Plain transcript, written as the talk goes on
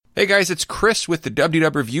Hey guys, it's Chris with the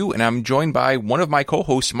WW Review, and I'm joined by one of my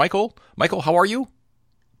co-hosts, Michael. Michael, how are you?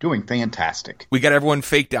 Doing fantastic. We got everyone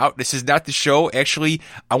faked out. This is not the show. Actually,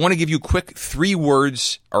 I want to give you quick 3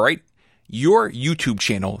 words, all right? Your YouTube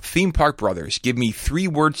channel, Theme Park Brothers. Give me 3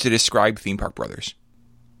 words to describe Theme Park Brothers.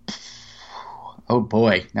 Oh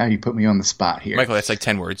boy, now you put me on the spot here. Michael, that's like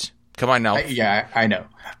 10 words. Come on now. I know.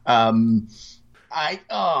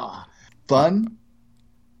 Fun,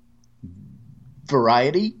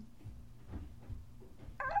 variety,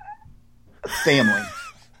 family.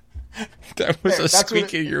 That was a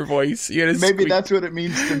squeak in your voice. Maybe that's what it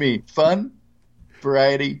means to me. Fun,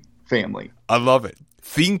 variety, family. I love it.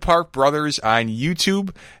 Theme Park Brothers on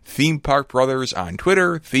YouTube, Theme Park Brothers on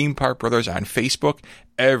Twitter, Theme Park Brothers on Facebook,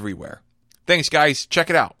 everywhere. Thanks, guys. Check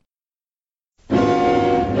it out.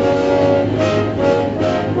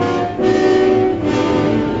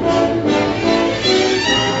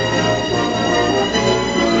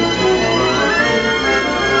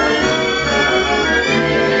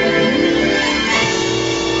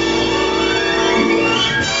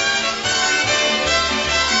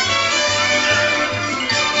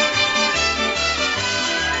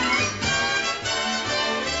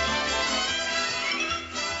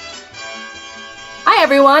 Hi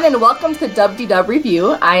everyone, and welcome to WW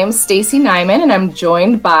Review. I am Stacy Nyman, and I'm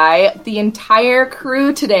joined by the entire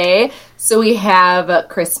crew today. So we have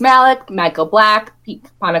Chris Malick, Michael Black, Pete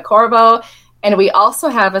Panacorvo, and we also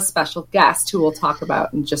have a special guest who we'll talk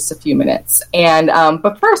about in just a few minutes. And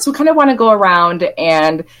but first, we kind of want to go around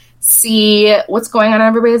and see what's going on in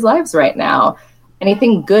everybody's lives right now.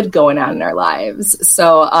 Anything good going on in our lives?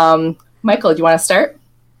 So, Michael, do you want to start?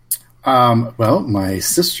 Well, my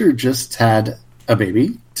sister just had a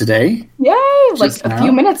baby today. Yay! Like a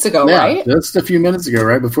few minutes ago, right? Just a few minutes ago,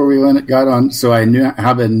 right before we got on. So I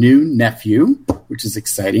have a new nephew, which is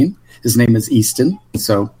exciting. His name is Easton.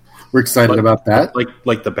 So we're excited about that.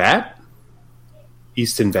 Like the bat?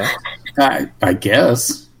 Easton Bat? I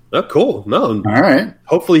guess. Oh, cool. No. All right.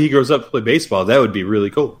 Hopefully he grows up to play baseball. That would be really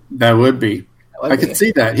cool. That would be. I could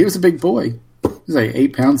see that. He was a big boy. He was like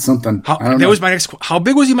 8 pounds something. That was my next. How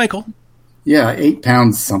big was he, Michael? Yeah, 8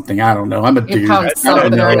 pounds something. I don't know. I'm a dude. 8 pounds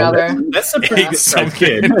something or another. That's a pretty good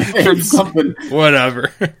kid. From something.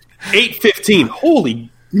 Whatever. 8'15". Holy.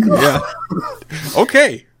 Yeah.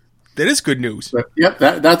 Okay. That is good news. But, yep,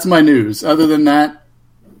 that's my news. Other than that.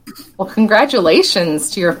 Well, congratulations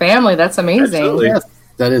to your family. That's amazing. Absolutely. Yes,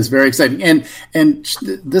 that is very exciting. And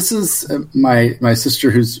this is my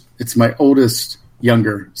sister it's my oldest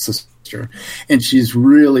younger sister. And she's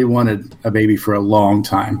really wanted a baby for a long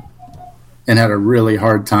time. And had a really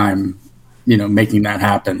hard time, making that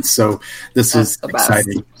happen. So this is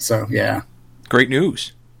exciting. So, yeah. Great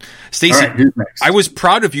news. Stacy, right, who's next? I was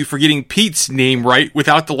proud of you for getting Pete's name right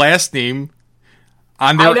without the last name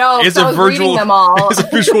on there. I know, as I was reading them all. As a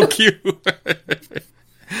visual cue.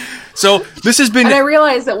 So this has been... And I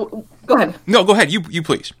realized that... Go ahead. No, go ahead. You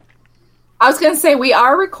please. I was going to say, we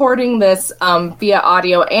are recording this via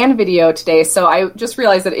audio and video today, so I just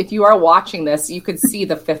realized that if you are watching this, you could see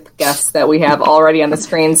the 5th guest that we have already on the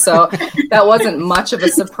screen, so that wasn't much of a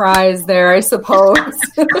surprise there, I suppose.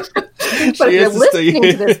 But if you're listening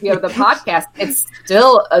to this via the podcast, it's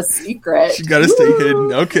still a secret. She's got to stay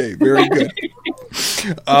hidden. Okay, very good.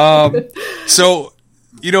 So,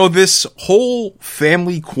 this whole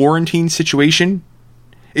family quarantine situation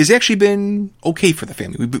has actually been okay for the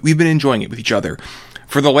family. We've been enjoying it with each other.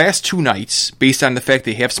 For the last 2 nights, based on the fact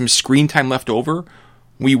they have some screen time left over,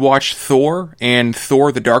 we watched Thor and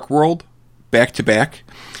Thor: The Dark World back to back.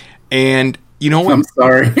 And I'm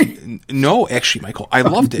sorry. No, actually, Michael, I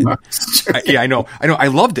loved it. I know. I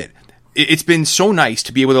loved it. It's been so nice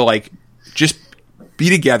to be able to just be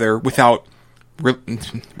together without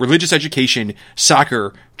religious education,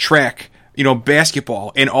 soccer, track,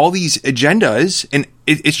 basketball, and all these agendas, and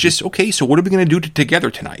it's just, okay, so what are we going to do together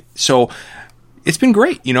tonight? So it's been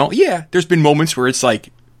great, Yeah, there's been moments where it's like,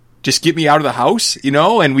 just get me out of the house,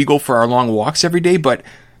 and we go for our long walks every day, but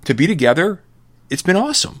to be together, it's been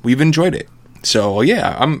awesome. We've enjoyed it. So,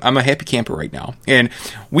 yeah, I'm a happy camper right now. And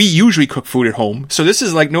we usually cook food at home, so this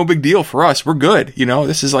is no big deal for us. We're good,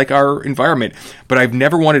 This is our environment. But I've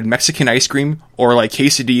never wanted Mexican ice cream or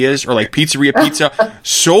quesadillas or pizzeria pizza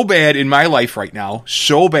so bad in my life right now.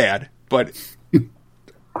 So bad. But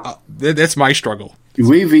that's my struggle.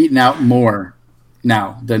 We've eaten out more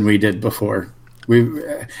now than we did before.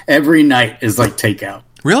 Every night is takeout.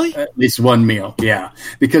 Really? At least one meal, yeah.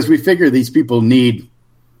 Because we figure these people need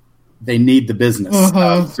they need the business.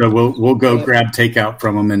 So we'll go grab takeout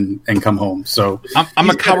from them and come home. So I'm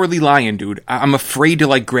a cowardly lion, dude. I'm afraid to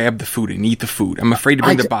like grab the food and eat the food. I'm afraid to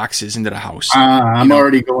bring the boxes into the house. I'm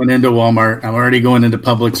already going into Walmart. I'm already going into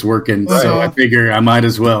Publix working. So I figure I might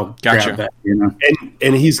as well grab that,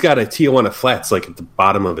 And he's got a Tijuana Flats like at the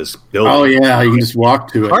bottom of his building. Oh yeah, you can just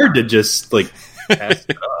walk to it. Hard to just like pass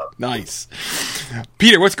it up. Nice.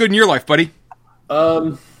 Peter, what's good in your life, buddy?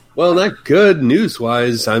 Well, not good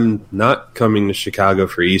news-wise. I'm not coming to Chicago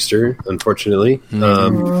for Easter, unfortunately.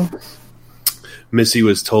 Missy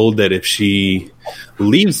was told that if she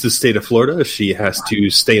leaves the state of Florida, she has to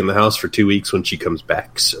stay in the house for 2 weeks when she comes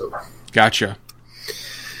back. So, gotcha.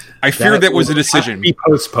 I feared that was a decision. Be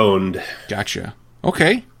postponed. Gotcha.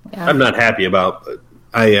 Okay. Yeah. I'm not happy about.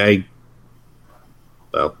 I'm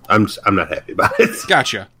not happy about it.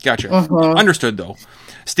 Gotcha. Understood, though.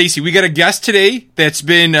 Stacy, we got a guest today that's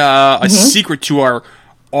been a secret to our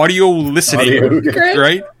audio listening,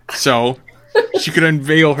 right? So she could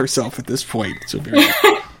unveil herself at this point. So very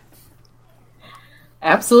good.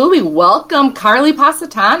 Absolutely. Welcome, Carly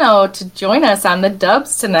Positano, to join us on the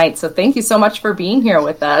Dubs tonight. So thank you so much for being here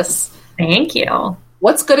with us. Thank you.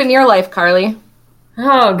 What's good in your life, Carly?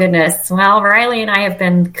 Oh, goodness. Well, Riley and I have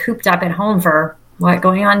been cooped up at home for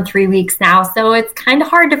going on 3 weeks now. So it's kind of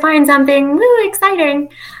hard to find something really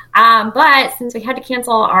exciting. But since we had to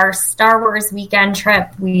cancel our Star Wars weekend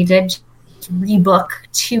trip, we did rebook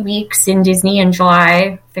 2 weeks in Disney in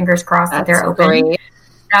July. Fingers crossed that they're open. Great.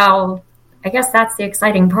 So I guess that's the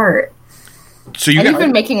exciting part. So you've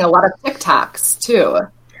been making a lot of TikToks too.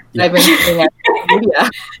 Yeah. I've been seeing at media.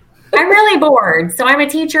 I'm really bored. So I'm a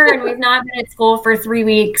teacher and we've not been at school for 3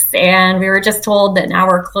 weeks and we were just told that now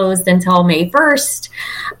we're closed until May 1st.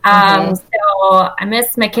 So I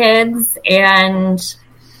miss my kids and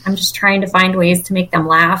I'm just trying to find ways to make them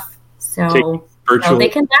laugh. So they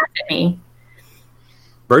can laugh at me.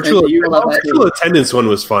 Virtual attendance one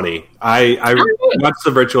was funny. I watched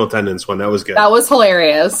the virtual attendance one. That was good. That was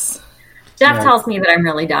hilarious. Jeff tells me that I'm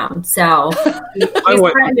really dumb, so he's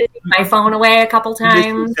trying to take my phone away a couple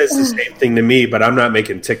times. She says the same thing to me, but I'm not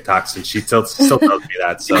making TikToks, and she still tells me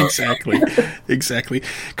that. So Exactly.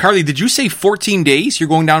 Carly, did you say 14 days? You're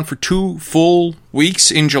going down for 2 full weeks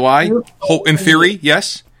in July? In theory,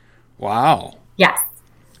 yes? Wow. Yes.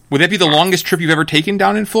 Would that be the longest trip you've ever taken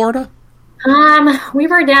down in Florida? We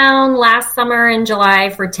were down last summer in July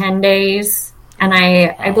for 10 days. And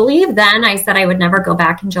I believe then I said I would never go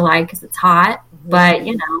back in July because it's hot. But,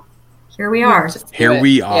 here we are. Here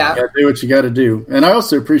we are. You gotta do what you got to do. And I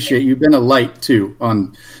also appreciate you've been a light, too,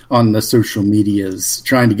 on the social medias,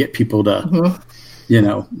 trying to get people to,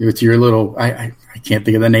 with your little, I can't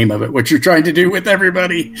think of the name of it, what you're trying to do with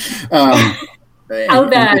everybody.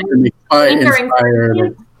 Inspired.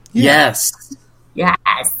 Yes.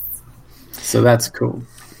 So that's cool.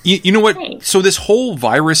 You know what? So this whole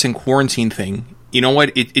virus and quarantine thing, you know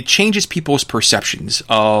what? It changes people's perceptions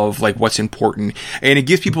of like what's important, and it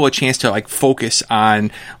gives people a chance to like focus on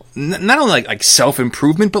not only like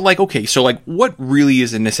self-improvement, but like, okay, so like what really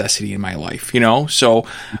is a necessity in my life, So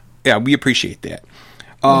yeah, we appreciate that.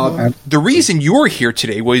 The reason you're here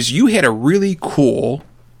today was you had a really cool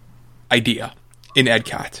idea in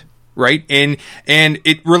EdCot. Right? And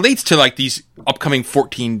it relates to like these upcoming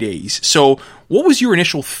 14 days. So what was your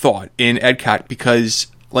initial thought in EdCot? Because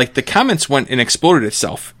like the comments went and exploded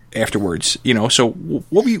itself afterwards, so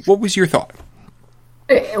what was your thought?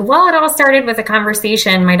 Well, it all started with a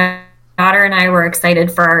conversation. My daughter and I were excited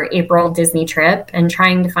for our April Disney trip and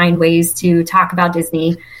trying to find ways to talk about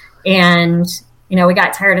Disney. And, we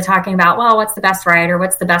got tired of talking about, well, what's the best ride or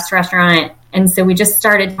what's the best restaurant? And so we just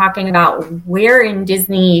started talking about where in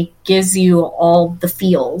Disney gives you all the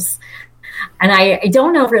feels. And I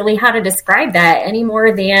don't know really how to describe that any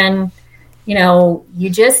more than, you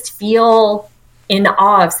just feel in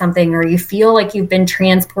awe of something, or you feel like you've been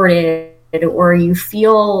transported, or you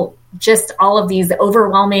feel just all of these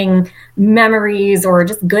overwhelming memories or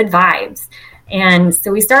just good vibes. And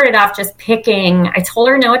so we started off just picking, I told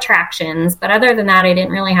her no attractions, but other than that, I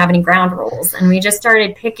didn't really have any ground rules. And we just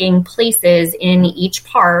started picking places in each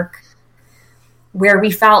park where we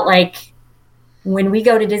felt like when we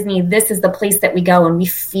go to Disney, this is the place that we go and we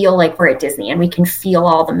feel like we're at Disney and we can feel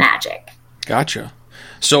all the magic. Gotcha.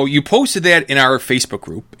 So you posted that in our Facebook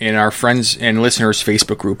group, in our friends and listeners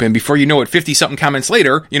Facebook group. And before you know it, 50-something comments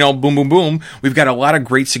later, boom, boom, boom, we've got a lot of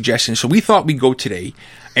great suggestions. So we thought we'd go today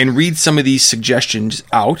and read some of these suggestions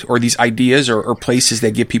out, or these ideas or places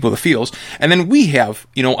that give people the feels. And then we have,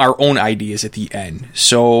 our own ideas at the end.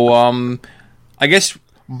 So I guess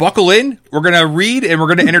buckle in. We're going to read and we're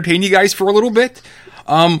going to entertain you guys for a little bit.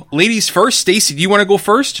 Ladies first. Stacy, do you want to go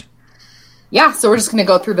first? Yeah, so we're just going to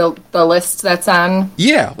go through the list that's on.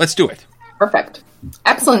 Yeah, let's do it. Perfect.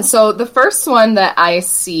 Excellent. So the first one that I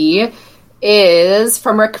see is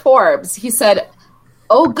from Rick Forbes. He said,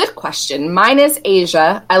 "Oh, good question. Mine is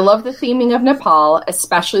Asia. I love the theming of Nepal,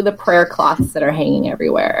 especially the prayer cloths that are hanging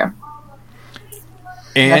everywhere."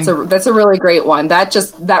 And that's a really great one.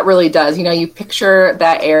 That really does. You picture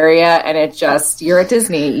that area and it just, you're at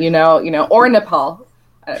Disney, or Nepal,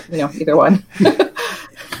 either one.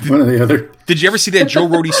 One or the other. Did you ever see that Joe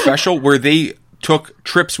Rohde special where they took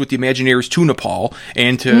trips with the Imagineers to Nepal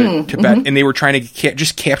and to Tibet, and they were trying to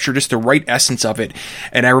just capture just the right essence of it?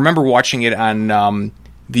 And I remember watching it on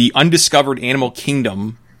the Undiscovered Animal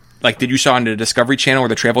Kingdom, like that you saw on the Discovery Channel or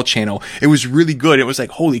the Travel Channel. It was really good. It was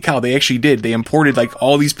like, holy cow, they actually did. They imported like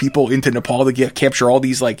all these people into Nepal to capture all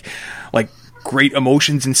these like great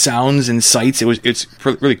emotions and sounds and sights. It's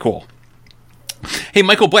really cool. Hey,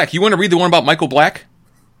 Michael Black, you want to read the one about Michael Black?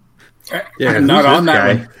 Yeah, I'm not on that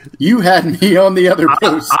guy? one. You had me on the other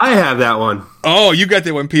post. I have that one. Oh, you got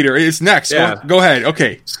that one, Peter. It's next. Yeah. Go ahead.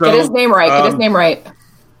 Okay. So, Get his name right. Get his name right.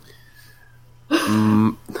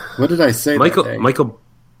 What did I say? Michael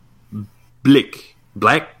Black.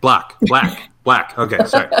 Okay,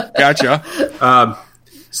 sorry. Gotcha.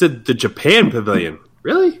 Said the Japan Pavilion.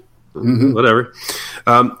 Really? Mm-hmm. Whatever.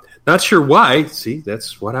 Not sure why. See,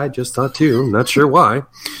 that's what I just thought too. Not sure why.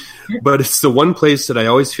 But it's the one place that I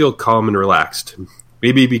always feel calm and relaxed.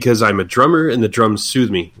 Maybe because I'm a drummer and the drums soothe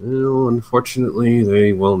me. Well, unfortunately,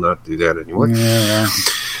 they will not do that anymore. Yeah.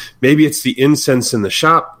 Maybe it's the incense in the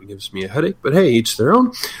shop. It gives me a headache, but hey, each their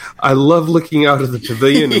own. I love looking out of the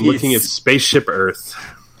pavilion and looking at Spaceship Earth.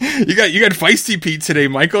 You got feisty Pete today,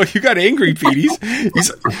 Michael. You got angry Pete.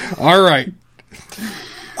 He's all right.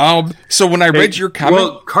 So when I read your comment,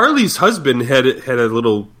 well, Carly's husband had a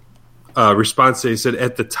little response. He said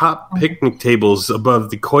at the top picnic tables above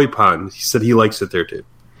the koi pond. He said he likes it there too.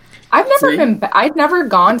 I've never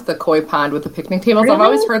gone to the koi pond with the picnic tables. Really? I've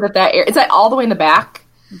always heard that area. Is that all the way in the back?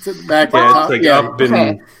 It's at the back. Yeah, it's like up in.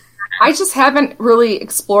 Okay. I just haven't really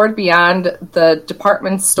explored beyond the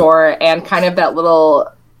department store and kind of that little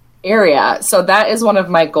area. So that is one of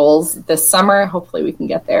my goals this summer. Hopefully we can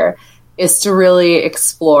get there, is to really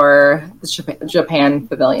explore the Japan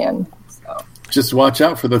Pavilion. So. Just watch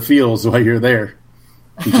out for the feels while you're there.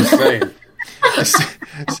 I'm just saying.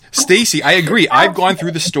 Stacy, I agree. I've gone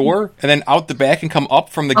through the store and then out the back and come up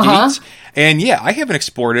from the gates. And yeah, I haven't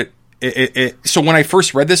explored it. So when I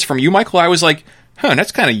first read this from you, Michael, I was like,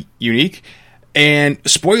 that's kind of unique. And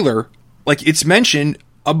spoiler, like it's mentioned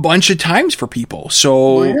a bunch of times for people.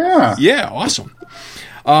 So yeah, awesome.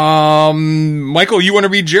 Michael, you want to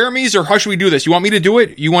read Jeremy's or how should we do this? You want me to do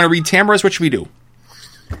it? You want to read Tamara's? What should we do?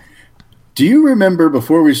 Do you remember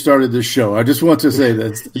before we started the show? I just want to say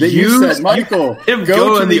that you said, Michael,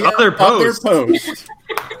 go to the other post.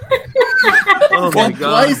 Oh my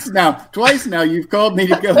God. Twice now you've called me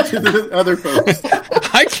to go to the other post.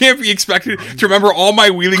 I can't be expected to remember all my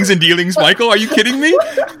wheelings and dealings, Michael. Are you kidding me?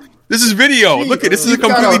 This is video. Look, this is a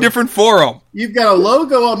completely different forum. You've got a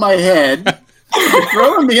logo on my head. You're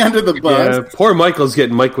throwing me under the bus. Yeah, poor Michael's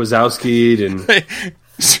getting Mike Wazowski'd and...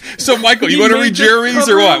 So, Michael, you want to read Jeremy's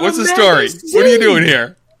or what? What's the story? What are you doing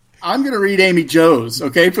here? I'm going to read Amy Jo's,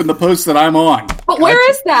 okay, from the post that I'm on. But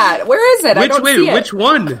where is that? Where is it? I don't see it. Which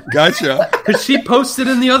one? Gotcha. Because she posted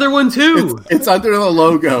in the other one, too. It's under the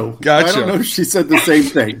logo. Gotcha. I don't know if she said the same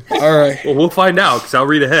thing. All right. Well, we'll find out, because I'll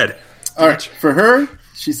read ahead. All right. For her,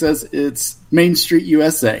 she says it's Main Street,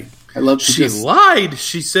 USA. I love to She lied.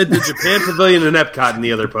 She said the Japan Pavilion and Epcot in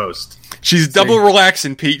the other post. She's double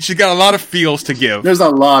relaxing, Pete. She's got a lot of feels to give. There's a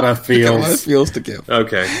lot of feels. To give.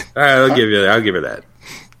 Okay. All right, I'll give her that.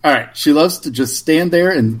 All right. She loves to just stand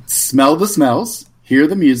there and smell the smells, hear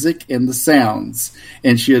the music and the sounds,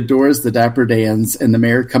 and she adores the Dapper Dans and the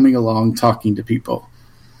mayor coming along talking to people.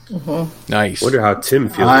 Mm-hmm. Nice. Wonder how Tim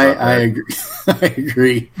feels about that. I agree. I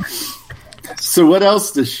agree. So what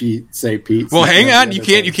else does she say, Pete? Well, hang on. You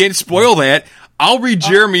can't spoil that. I'll read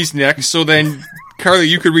Jeremy's next, so then Carly,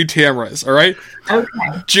 you could read Tamara's, all right? Okay.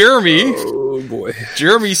 Jeremy. Oh, boy.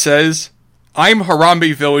 Jeremy says, I'm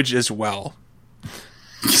Harambe Village as well.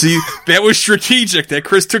 See, that was strategic that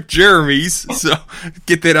Chris took Jeremy's, so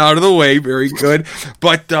get that out of the way. Very good.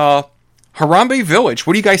 But Harambe Village,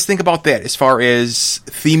 what do you guys think about that as far as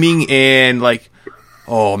theming and like,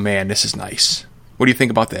 oh man, this is nice. What do you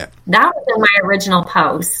think about that? That was in my original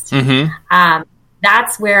post. Mm-hmm.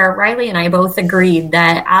 That's where Riley and I both agreed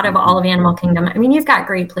that out of all of Animal Kingdom, I mean, you've got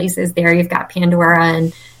great places there. You've got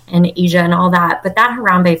Pandora and Asia and all that. But that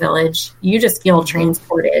Harambe Village, you just feel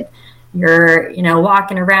transported. You're,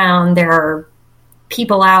 walking around. There are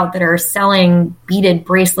people out that are selling beaded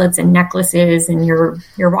bracelets and necklaces, and you're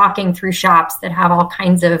walking through shops that have all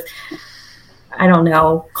kinds of, I don't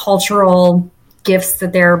know, cultural gifts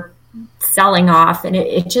that they're selling off, and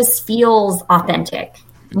it just feels authentic.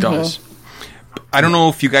 It does. I don't know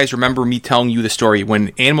if you guys remember me telling you the story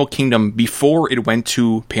when Animal Kingdom, before it went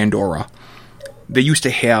to Pandora, they used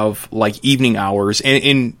to have like evening hours,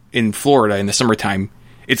 and in Florida in the summertime,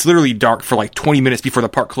 it's literally dark for like 20 minutes before the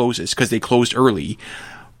park closes because they closed early.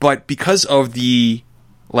 But because of the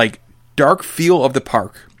like dark feel of the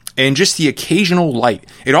park and just the occasional light,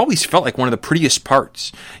 it always felt like one of the prettiest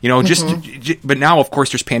parts, you know, but now of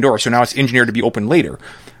course there's Pandora, so now it's engineered to be open later.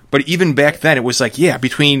 But even back then it was like, yeah,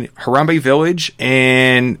 between Harambe Village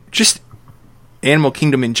and just Animal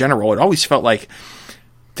Kingdom in general, it always felt like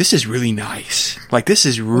this is really nice. Like this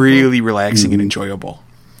is really relaxing and enjoyable.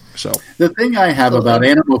 So the thing I have about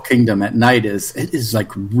Animal Kingdom at night is it is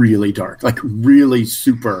like really dark, like really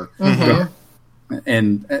super dark.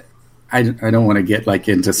 And I don't want to get like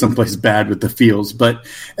into someplace bad with the feels, but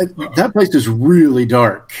that place is really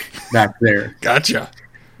dark back there. Gotcha.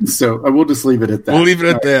 So I will just leave it at that. We'll leave it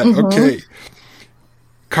at that. Okay.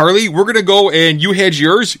 Carly, we're going to go, and you had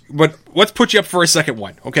yours, but let's put you up for a second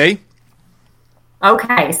one, okay?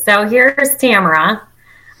 Okay, so here's Tamara.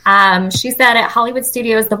 She said at Hollywood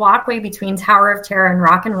Studios, the walkway between Tower of Terror and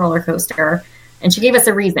Rock and Roller Coaster. And she gave us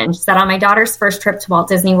a reason. She said, on my daughter's first trip to Walt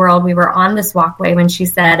Disney World, we were on this walkway when she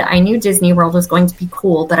said, I knew Disney World was going to be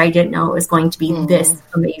cool, but I didn't know it was going to be this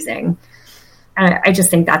amazing. I just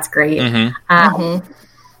think that's great.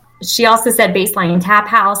 She also said Baseline Tap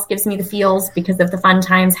House gives me the feels because of the fun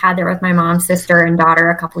times had there with my mom, sister, and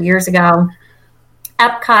daughter a couple years ago.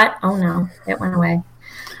 Epcot. Oh, no. It went away.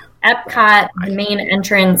 Epcot, the main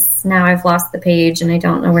entrance. Now I've lost the page, and I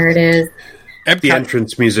don't know where it is. Epcot, the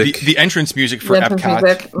entrance music. The entrance music for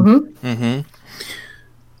Epcot.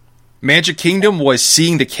 Magic Kingdom was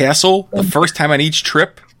seeing the castle the first time on each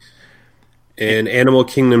trip. And Animal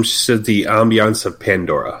Kingdom said the ambiance of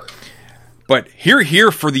Pandora. But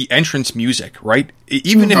here for the entrance music, right?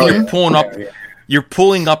 Even if you're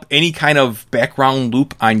pulling up any kind of background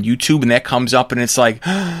loop on YouTube, and that comes up, and it's like,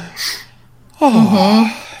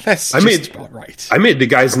 that's about right. I made the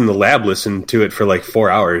guys in the lab listen to it for like 4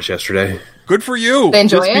 hours yesterday. Good for you. They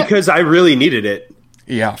enjoy it? Because I really needed it.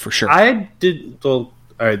 Yeah, for sure. I did. Well,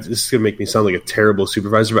 all right, this is going to make me sound like a terrible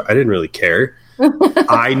supervisor, but I didn't really care.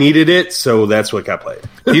 I needed it, so that's what got played.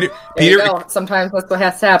 Peter, sometimes that's what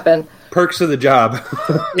has to happen. Perks of the job.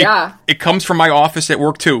 Yeah. It comes from my office at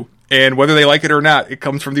work, too. And whether they like it or not, it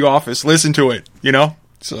comes from the office. Listen to it, you know?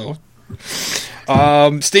 So,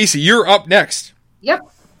 Stacy, you're up next. Yep.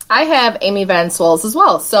 I have Amy Van Swolls as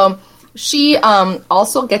well. So she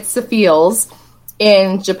also gets the feels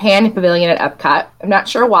in Japan Pavilion at Epcot. I'm not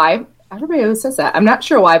sure why. Everybody always says that. I'm not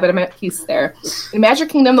sure why, but I'm at peace there. In Magic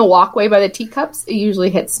Kingdom, the walkway by the teacups, it usually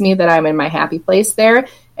hits me that I'm in my happy place there,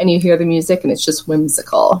 and you hear the music, and it's just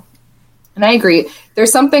whimsical. And I agree.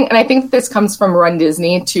 There's something, and I think this comes from Run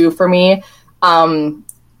Disney, too, for me, going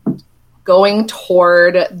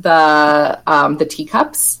toward the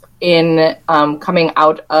teacups in coming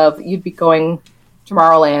out of, you'd be going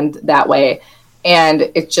Tomorrowland that way, and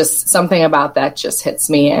it's just something about that just hits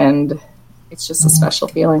me, and it's just a special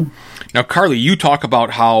feeling. Now, Carly, you talk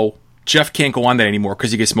about how Jeff can't go on that anymore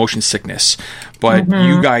because he gets motion sickness, but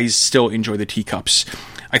you guys still enjoy the teacups.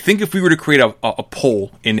 I think if we were to create a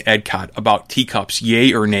poll in EdCot about teacups,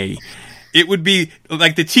 yay or nay, it would be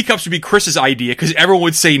like the teacups would be Chris's idea because everyone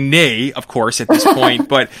would say nay, of course, at this point.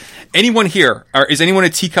 But anyone here, is anyone a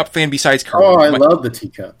teacup fan besides Carly? Oh, I love the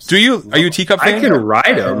teacups. Do you? Are you a teacup fan? I can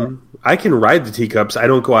ride them. I can ride the teacups. I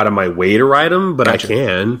don't go out of my way to ride them, but gotcha. I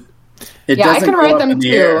can. I can ride them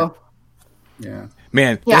too. Yeah.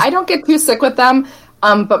 Man. Yeah, I don't get too sick with them.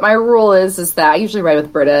 But my rule is that I usually ride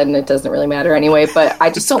with Britta, and it doesn't really matter anyway. But I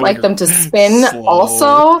just don't like them to spin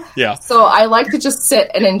also. Yeah. So I like to just sit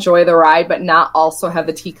and enjoy the ride, but not also have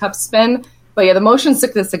the teacup spin. But yeah, the motion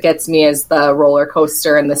sickness that gets me is the roller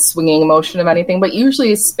coaster and the swinging motion of anything. But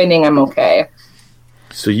usually spinning, I'm okay.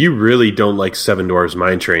 So you really don't like Seven Dwarfs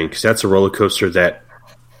Mine Train because that's a roller coaster that.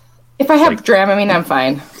 If I have Dramamine, I'm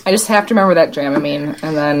fine. I just have to remember that Dramamine,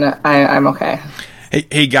 and then I'm okay.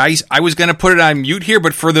 Hey guys, I was going to put it on mute here,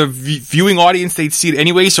 but for the viewing audience, they'd see it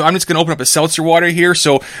anyway, so I'm just going to open up a seltzer water here.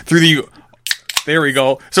 So there we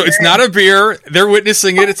go. So it's not a beer. They're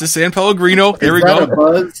witnessing it. It's a San Pellegrino. There we go.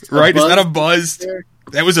 Right, it's not a buzz.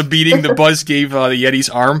 That was a beating the buzz gave the Yeti's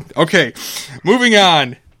arm. Okay, moving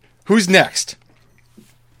on. Who's next?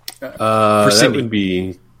 That would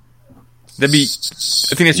be... I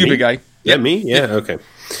think that's you, big guy. Yeah, me? Yeah, okay.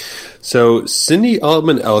 So Cindy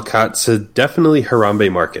Altman Elcott said definitely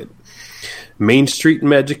Harambe Market. Main Street in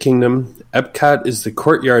Magic Kingdom. Epcot is the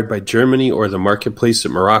courtyard by Germany or the marketplace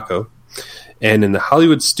at Morocco. And in the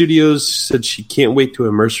Hollywood Studios, said she can't wait to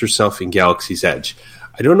immerse herself in Galaxy's Edge.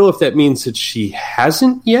 I don't know if that means that she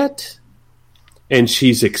hasn't yet, and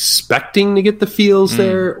she's expecting to get the feels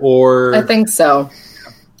there, or... I think so.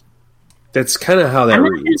 That's kind of how that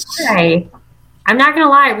reads. I'm not going to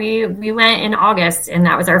lie. We went in August, and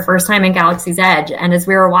that was our first time in Galaxy's Edge. And as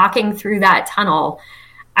we were walking through that tunnel,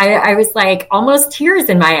 I was like almost tears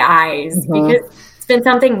in my eyes because it's been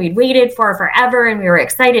something we'd waited for forever, and we were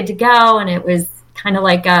excited to go. And it was kind of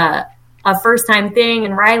like a first time thing.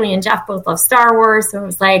 And Riley and Jeff both love Star Wars. So it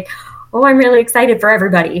was like, oh, I'm really excited for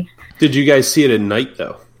everybody. Did you guys see it at night,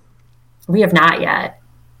 though? We have not yet.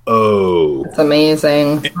 Oh. It's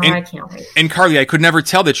amazing. I can't wait. And Carly, I could never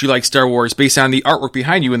tell that you like Star Wars based on the artwork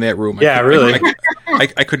behind you in that room. Yeah, really.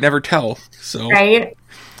 I could never tell. So, right?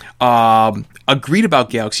 Agreed about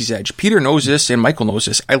Galaxy's Edge. Peter knows this and Michael knows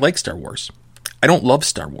this. I like Star Wars. I don't love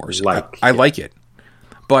Star Wars. I like it.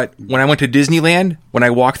 But when I went to Disneyland, when I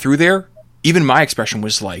walked through there, even my expression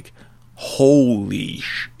was like, holy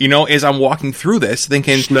as I'm walking through this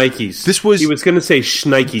thinking Schnikes. He was going to say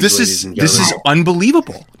Schnikes. This is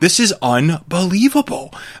unbelievable. This is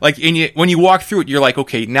unbelievable. Like, and when you walk through it, you're like,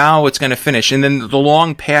 okay, now it's going to finish, and then the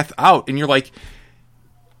long path out, and you're like,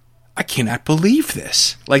 I cannot believe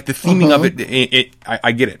this. Like the theming of it,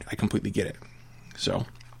 I get it. I completely get it. So,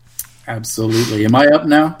 absolutely. Am I up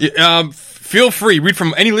now? Feel free. Read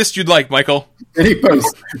from any list you'd like, Michael. Any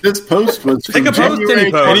post. This post was from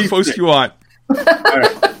any post you want. All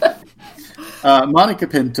right. Monica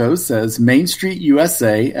Pinto says, Main Street,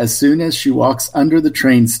 USA, as soon as she walks under the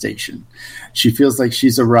train station, she feels like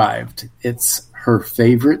she's arrived. It's her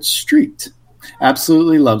favorite street.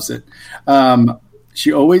 Absolutely loves it.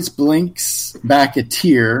 She always blinks back a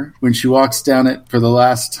tear when she walks down it for the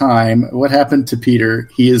last time. What happened to Peter?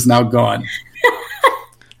 He is now gone.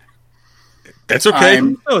 That's okay.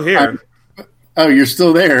 I'm still here. Oh, you're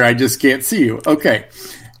still there. I just can't see you. Okay.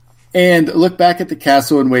 And look back at the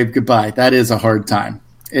castle and wave goodbye. That is a hard time.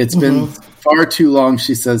 It's been far too long,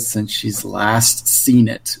 she says, since she's last seen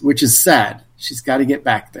it, which is sad. She's got to get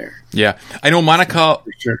back there. Yeah. I know Monica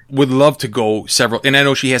would love to go several, and I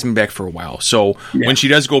know she hasn't been back for a while. So when she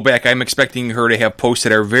does go back, I'm expecting her to have posts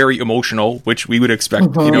that are very emotional, which we would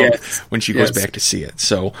expect, when she goes back to see it.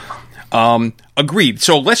 So, agreed.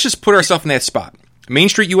 So let's just put ourselves in that spot. Main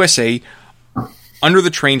Street, USA, under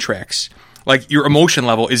the train tracks. Like, your emotion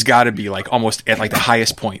level is got to be like almost at like the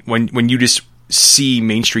highest point when you just see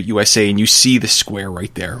Main Street, USA, and you see the square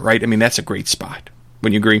right there, right? I mean, that's a great spot.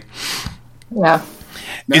 Wouldn't you agree? Yeah.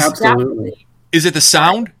 Absolutely. Is it the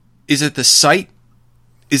sound? Is it the sight?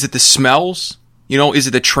 Is it the smells? Is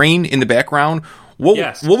it the train in the background? What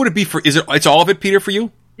would it be for? It's all of it, Peter, for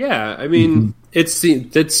you? Yeah, I mean, that's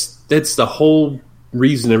the whole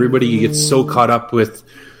reason everybody gets so caught up with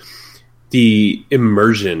the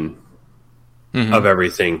immersion of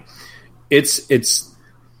everything. It's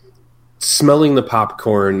smelling the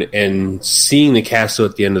popcorn and seeing the castle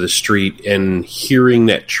at the end of the street and hearing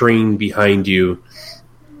that train behind you,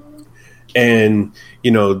 and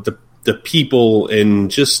the people,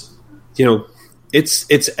 and just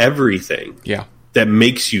it's everything that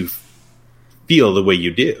makes you feel the way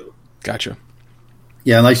you do. Gotcha.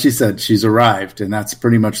 Yeah, like she said, she's arrived, and that's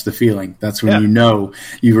pretty much the feeling. That's when you know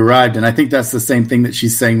you've arrived. And I think that's the same thing that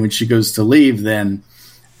she's saying when she goes to leave, then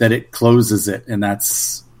that it closes it. And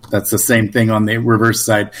that's the same thing on the reverse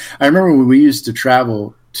side. I remember when we used to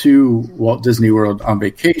travel to Walt Disney World on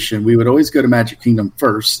vacation, we would always go to Magic Kingdom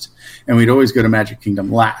first, and we'd always go to Magic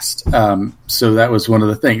Kingdom last. So that was one of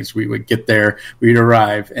the things. We would get there, we'd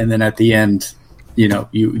arrive, and then at the end,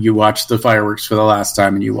 you watch the fireworks for the last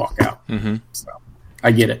time and you walk out. So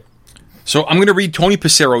I get it. So I'm going to read Tony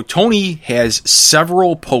Passero. Tony has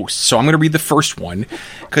several posts, so I'm going to read the first one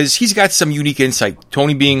because he's got some unique insight.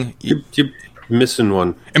 Tony being... You're missing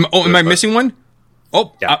one. Am I missing one?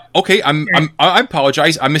 Oh, yeah. Okay. I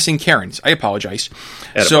apologize. I'm missing Karen's. I apologize.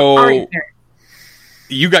 So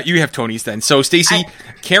you have Tony's then. So Stacy,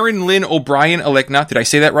 Karen Lynn O'Brien Alekna. Did I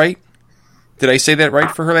say that right? Did I say that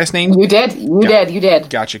right for her last name? You did. You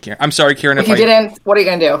did. Gotcha, Karen. I'm sorry, Karen. If you didn't, what are you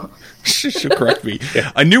going to do? She'll correct me.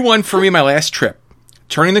 A new one for me my last trip.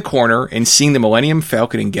 Turning the corner and seeing the Millennium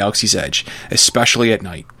Falcon in Galaxy's Edge, especially at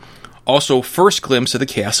night. Also, first glimpse of the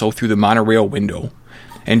castle through the monorail window.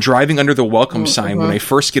 And driving under the welcome sign when I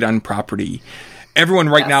first get on property. Everyone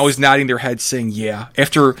right now is nodding their head saying, yeah.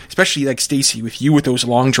 After, especially like Stacy, with you with those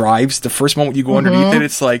long drives, the first moment you go underneath it,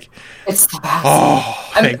 it's like, it's the best.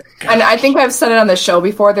 Oh, and I think I've said it on the show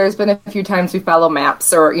before. There's been a few times we follow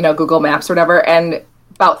maps or, Google Maps or whatever. And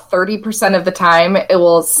about 30% of the time it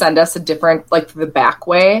will send us a different, like the back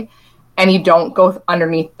way. And you don't go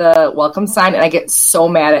underneath the welcome sign. And I get so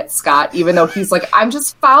mad at Scott, even though he's like, I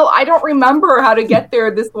don't remember how to get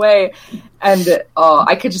there this way. And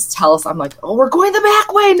I could just tell us, I'm like, we're going the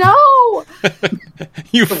back way. No.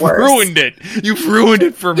 You've ruined it. You've ruined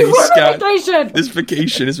it for me, Scott. This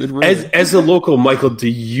vacation has been ruined. As a local, Michael, do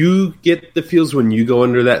you get the feels when you go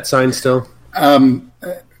under that sign still?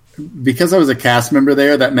 Because I was a cast member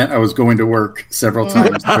there, that meant I was going to work several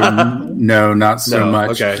times. No, not so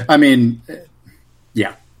much. Okay. I mean,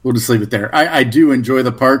 yeah, we'll just leave it there. I do enjoy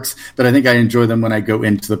the parks, but I think I enjoy them when I go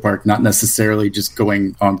into the park, not necessarily just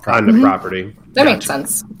going on property. On the property. That makes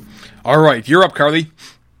sense. All right, you're up, Carly.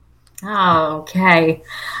 Okay.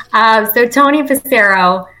 So Tony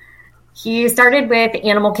Passero, he started with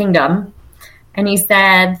Animal Kingdom. And he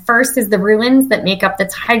said, first is the ruins that make up the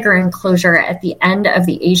tiger enclosure at the end of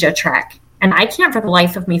the Asia Trek. And I can't for the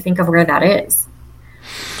life of me think of where that is.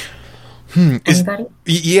 Anybody?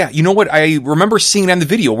 Yeah, you know what? I remember seeing it on the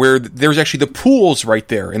video where there's actually the pools right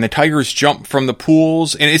there. And the tigers jump from the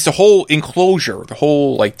pools. And it's the whole enclosure, the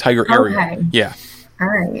whole like tiger area. Okay. Yeah. All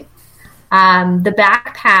right. The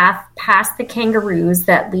back path past the kangaroos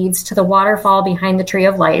that leads to the waterfall behind the Tree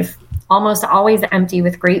of Life. Almost always empty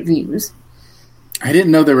with great views. I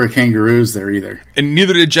didn't know there were kangaroos there either. And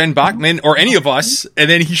neither did Jen Bachman or any of us. And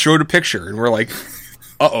then he showed a picture, and we're like,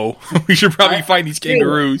 uh-oh, we should probably find these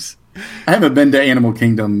kangaroos. I haven't been to Animal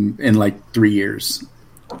Kingdom in like 3 years.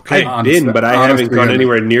 I've been, but I haven't gone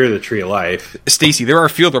anywhere near the Tree of Life. Stacy, there are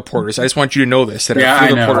field reporters. I just want you to know this. That our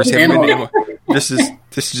field reporters haven't been able. This is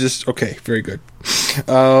just, okay, very good.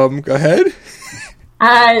 Go ahead.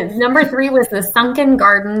 Number 3 was the sunken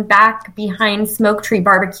garden back behind Smoke Tree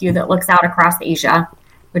Barbecue that looks out across Asia,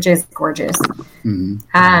 which is gorgeous.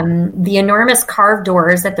 Mm-hmm. The enormous carved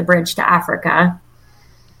doors at the bridge to Africa.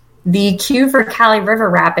 The queue for Cali River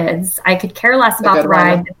Rapids. I could care less about the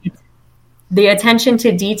ride. The attention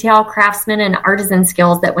to detail, craftsman, and artisan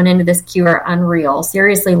skills that went into this queue are unreal.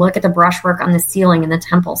 Seriously, look at the brushwork on the ceiling in the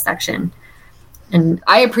temple section. And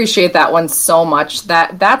I appreciate that one so much.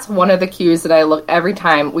 That's one of the cues that I look every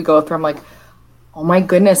time we go through. I'm like, oh my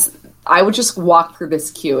goodness, I would just walk through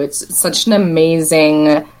this queue. It's such an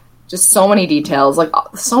amazing, just so many details. Like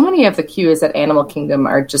so many of the cues at Animal Kingdom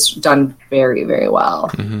are just done very, very well.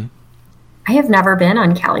 Mm-hmm. I have never been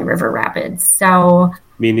on Cali River Rapids, so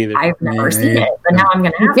me neither. I've never seen it, but now I'm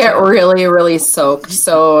going to have to. Get really, really soaked.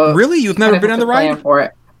 So really, you've never been on the ride for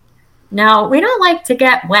it? No, we don't like to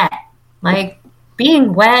get wet. Like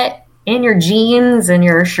being wet in your jeans and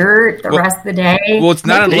your shirt the rest of the day. Well, it's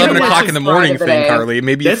not an 11 o'clock in the morning thing, Carly.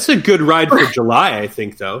 Maybe that's a good ride for July, I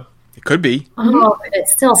think, though. It could be. Oh, but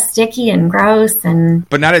it's still sticky and gross,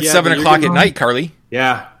 but not at 7 o'clock at night, Carly.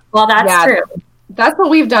 Yeah. Well, that's true. That's what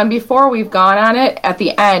we've done before. We've gone on it at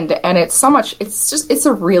the end, and it's so much. It's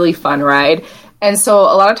a really fun ride. And so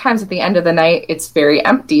a lot of times at the end of the night, it's very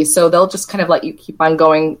empty. So they'll just kind of let you keep on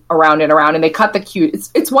going around and around. And they cut the queue.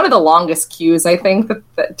 It's one of the longest queues, I think,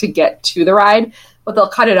 to get to the ride. But they'll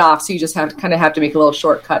cut it off. So you just have to make a little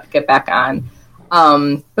shortcut to get back on.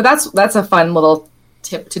 But that's a fun little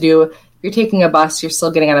tip to do. If you're taking a bus, you're still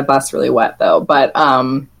getting on a bus really wet, though. But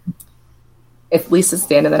at least it's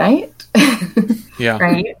the end of the night. Yeah.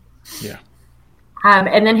 Right? Yeah.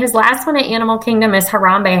 And then his last one at Animal Kingdom is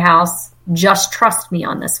Harambe House. Just trust me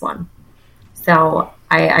on this one. So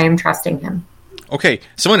I am trusting him. Okay,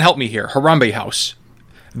 someone help me here. Harambe House.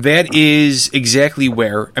 That is exactly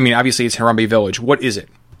where, I mean, obviously it's Harambe Village. What is it?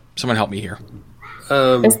 Someone help me here.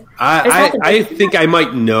 I think I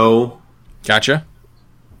might know. Gotcha.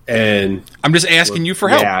 And I'm just asking you for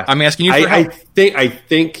help. Yeah. I'm asking you for help. I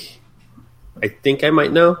think I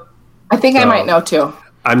might know. I think I might know too.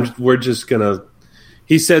 We're just gonna.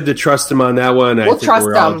 He said to trust him on that one. We'll trust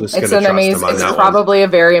him. It's an amazing. It's probably a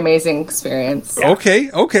very amazing experience. Yeah.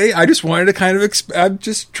 Okay. I just wanted to kind of. I'm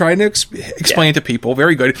just trying to explain it to people.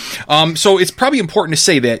 Very good. So it's probably important to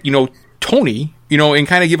say that Tony, and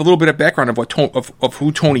kind of give a little bit of background of what of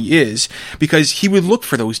who Tony is, because he would look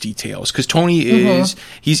for those details. Because Tony is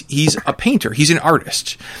he's a painter. He's an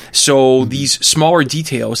artist. So these smaller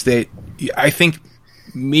details that I think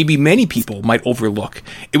maybe many people might overlook,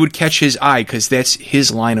 it would catch his eye because that's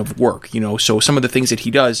his line of work, So some of the things that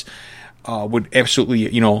he does would absolutely,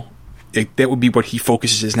 that would be what he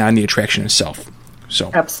focuses on the attraction itself.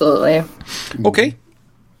 So absolutely. Okay,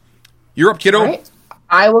 you're up, kiddo. All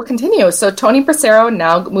I will continue. So Tony Passero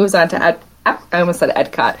now moves on to I almost said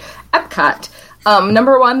Epcot. Epcot.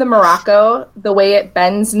 Number 1, the Morocco. The way it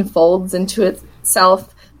bends and folds into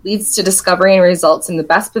itself leads to discovery and results in the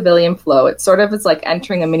best pavilion flow. It sort of is like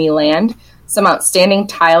entering a mini land. Some outstanding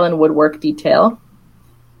tile and woodwork detail.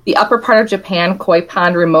 The upper part of Japan, Koi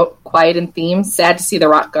Pond, remote, quiet, and theme. Sad to see the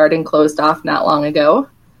rock garden closed off not long ago.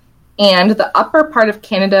 And the upper part of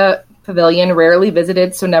Canada Pavilion, rarely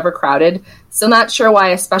visited, so never crowded. Still not sure why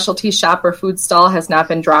a specialty shop or food stall has not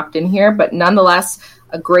been dropped in here, but nonetheless,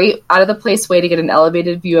 a great out-of-the-place way to get an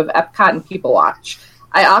elevated view of Epcot and people watch.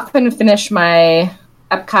 I often finish my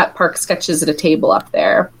Epcot park sketches at a table up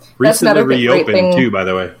there. Recently reopened, too, by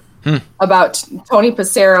the way. About Tony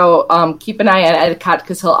Passero, keep an eye on Epcot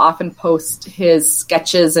because he'll often post his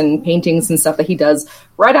sketches and paintings and stuff that he does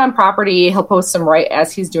right on property. He'll post them right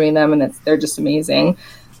as he's doing them, and they're just amazing.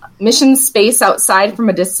 Mission space outside from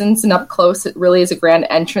a distance and up close, it really is a grand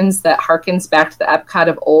entrance that harkens back to the Epcot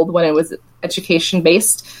of old when it was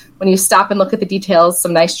education-based. When you stop and look at the details,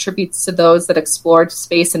 some nice tributes to those that explored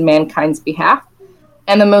space in mankind's behalf.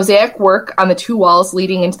 And the mosaic work on the 2 walls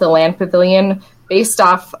leading into the land pavilion based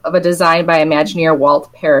off of a design by Imagineer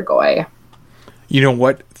Walt Paraguay. You know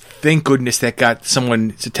what? Thank goodness that got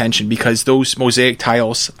someone's attention, because those mosaic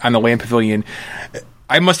tiles on the land pavilion,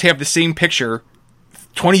 I must have the same picture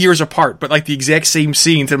 20 years apart, but like the exact same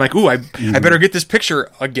scenes. I'm like, ooh, I better get this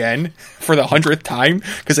picture again for the 100th time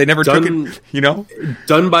because I never took it, you know?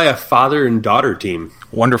 Done by a father and daughter team.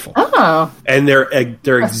 Wonderful. Oh. And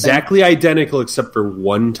they're exactly identical except for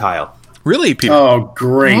one tile. Really, Peter? Oh,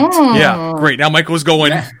 great. Yeah, great. Now Michael's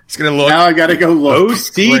going. He's going to look. Now I got to go look.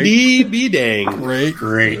 OCD be dang.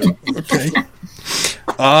 Great. Okay.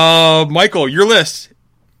 Michael, your list.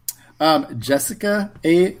 Jessica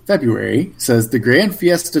A. February says the Grand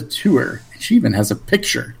Fiesta Tour. She even has a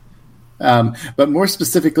picture. But more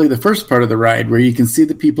specifically, the first part of the ride where you can see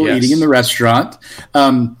the people eating in the restaurant.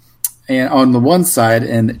 And on the one side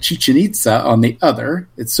and Chichen Itza on the other.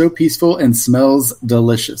 It's so peaceful and smells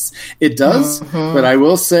delicious. It does, but I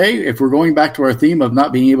will say, if we're going back to our theme of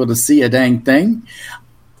not being able to see a dang thing,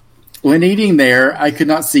 when eating there, I could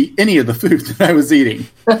not see any of the food that I was eating.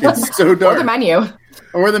 It's so dark. Or the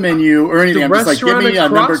menu. Or anything. The I'm just like, give me a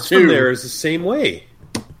number 2. There is the same way.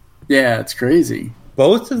 Yeah, it's crazy.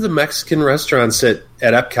 Both of the Mexican restaurants at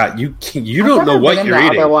Epcot, you don't know what you're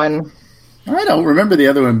eating. Other one. I don't remember the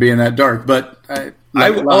other one being that dark, but I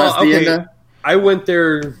went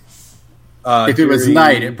there. If it was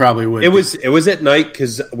night, it probably would. It was at night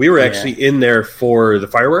because we were actually in there for the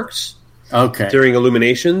fireworks. Okay. During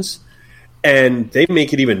illuminations, and they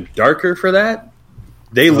make it even darker for that.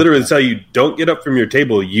 They literally tell you, "Don't get up from your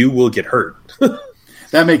table; you will get hurt."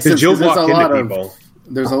 That makes sense. You'll walk into people.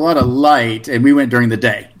 There's a lot of light, and we went during the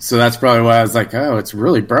day, so that's probably why I was like, "Oh, it's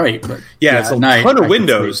really bright." But it's a ton of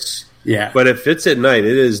windows. Yeah, but if it's at night,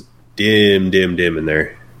 it is dim in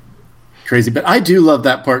there. Crazy, but I do love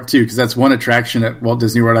that part too because that's one attraction at Walt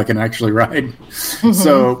Disney World I can actually ride.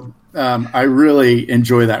 So I really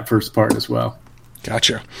enjoy that first part as well.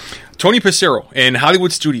 Gotcha. Tony Passero in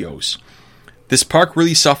Hollywood Studios. This park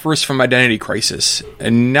really suffers from identity crisis,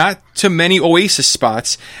 and not too many oasis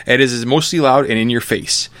spots. It is mostly loud and in your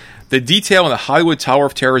face. The detail in the Hollywood Tower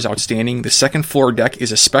of Terror is outstanding. The second floor deck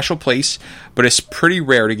is a special place, but it's pretty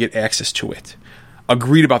rare to get access to it.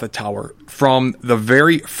 Agreed about the tower. From the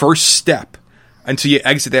very first step until you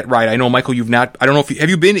exit that ride. I know, Michael, you've not. I don't know if have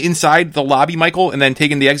you been inside the lobby, Michael, and then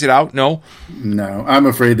taken the exit out? No. I'm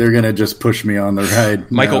afraid they're going to just push me on the ride.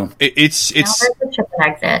 Michael, no. It's exit.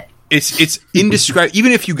 It's indescribable.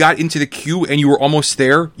 Even if you got into the queue and you were almost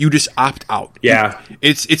there, you just opt out. Yeah,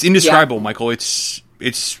 it's indescribable, Michael. It's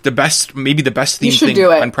the best, maybe the best themed thing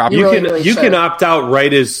on property. You can opt out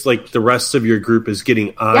right as like the rest of your group is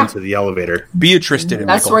getting onto the elevator. Beatrice did it.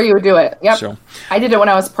 That's Michael. where you would do it. Yep. So. I did it when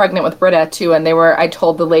I was pregnant with Britta too, and I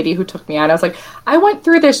told the lady who took me on, I was like, I went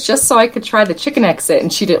through this just so I could try the chicken exit,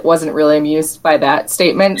 and she wasn't really amused by that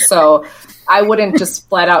statement. So I wouldn't just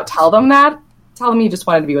flat out tell them that. Tell them you just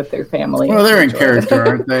wanted to be with their family. Well, they're in character,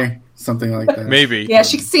 aren't they? Something like that. Maybe. Yeah,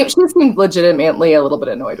 she seemed legitimately a little bit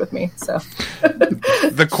annoyed with me. So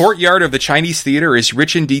the courtyard of the Chinese Theater is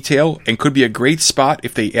rich in detail and could be a great spot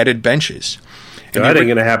if they added benches. That ain't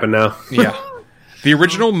going to happen now. Yeah. The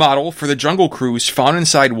original model for the Jungle Cruise found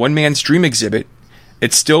inside One Man's Dream exhibit,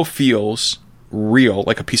 it still feels real,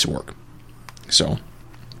 like a piece of work. So,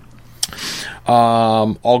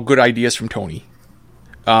 all good ideas from Tony.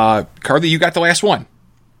 Carly, you got the last one.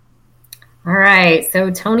 All right, so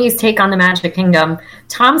Tony's take on the Magic Kingdom.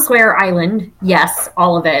 Tom Sawyer Island, yes,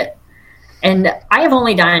 all of it. And I have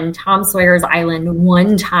only done Tom Sawyer's Island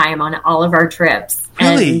one time on all of our trips.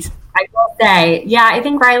 Really? And I will say, yeah, I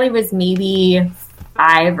think Riley was maybe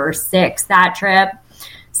 5 or 6 that trip.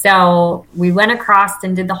 So we went across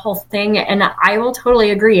and did the whole thing. And I will totally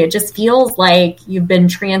agree. It just feels like you've been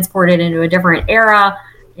transported into a different era,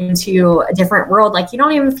 into a different world. Like you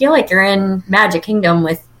don't even feel like you're in Magic Kingdom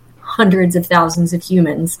with hundreds of thousands of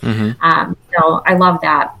humans. Mm-hmm. So I love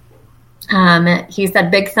that. He said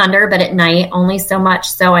Big Thunder, but at night, only so much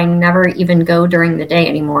so I never even go during the day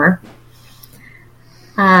anymore.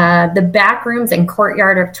 The back rooms and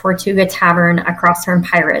courtyard of Tortuga Tavern across from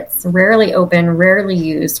Pirates. Rarely open, rarely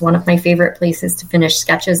used. One of my favorite places to finish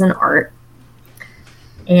sketches and art.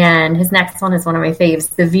 And his next one is one of my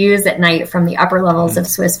faves. The views at night from the upper levels of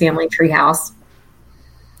Swiss Family Treehouse.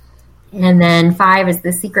 And then 5 is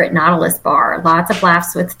the secret Nautilus Bar. Lots of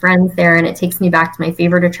laughs with friends there, and it takes me back to my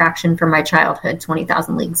favorite attraction from my childhood,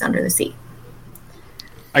 20,000 Leagues Under the Sea.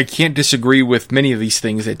 I can't disagree with many of these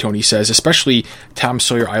things that Tony says, especially Tom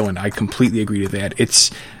Sawyer Island. I completely agree to that.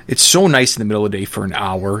 It's so nice in the middle of the day for an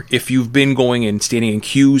hour. If you've been going and standing in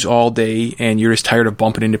queues all day and you're just tired of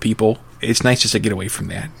bumping into people, it's nice just to get away from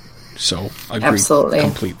that. So I agree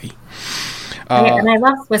completely. And I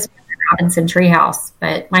love Swiss Robinson Treehouse,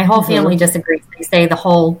 but my whole family disagrees. They say the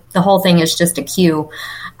whole thing is just a queue.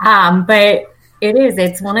 But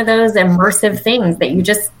it's one of those immersive things that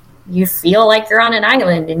you feel like you're on an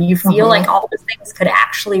island and you feel like all those things could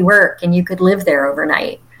actually work and you could live there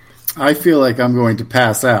overnight. I feel like I'm going to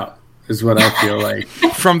pass out is what I feel like.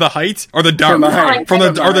 From the height or the dark? From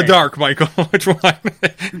the dark, Michael. Which one?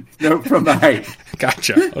 No, from the height.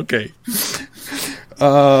 Gotcha. Okay.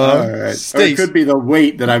 All right. Or it could be the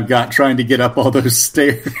weight that I've got trying to get up all those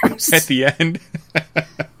stairs at the end.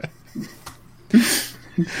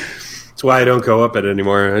 That's why I don't go up it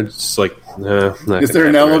anymore. I'm just like, is there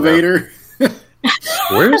an elevator? Right.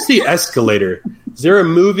 Where's the escalator? Is there a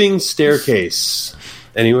moving staircase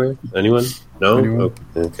anywhere? Anyone? No. Anyone?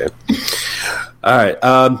 Oh, okay. All right.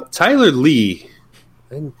 Tyler Lee.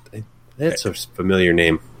 That's a familiar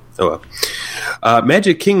name. Oh well.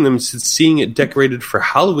 Magic Kingdom, seeing it decorated for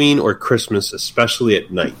Halloween or Christmas, especially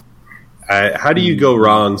at night. How do you go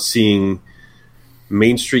wrong seeing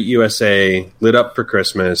Main Street USA lit up for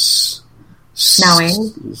Christmas?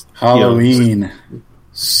 Snowing. Halloween.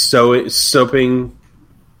 Soaping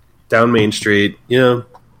down Main Street,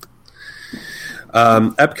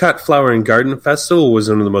 Epcot Flower and Garden Festival was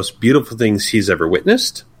one of the most beautiful things he's ever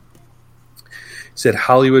witnessed. He said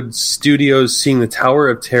Hollywood Studios seeing the Tower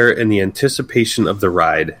of Terror and the anticipation of the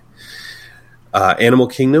ride. Animal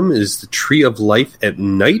Kingdom is the Tree of Life at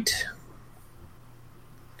night.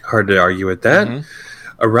 Hard to argue with that. Mm-hmm.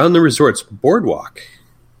 Around the resorts, Boardwalk.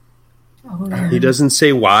 Oh, yeah. He doesn't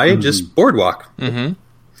say why, just Boardwalk. Mm-hmm.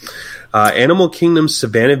 Animal Kingdom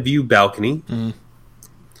Savannah View Balcony. Mm.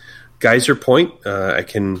 Geyser Point, I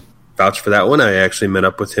can vouch for that one. I actually met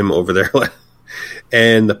up with him over there.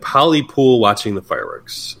 And the Poly Pool watching the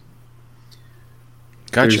fireworks.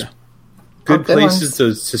 Gotcha. There's good places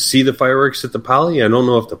to see the fireworks at the Poly. I don't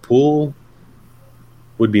know if the pool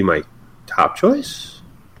would be my top choice,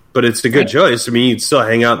 but it's a good choice. I mean, you'd still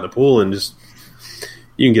hang out in the pool and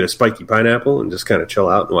you can get a spiky pineapple and just kind of chill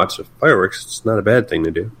out and watch the fireworks. It's not a bad thing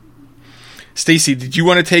to do. Stacy, did you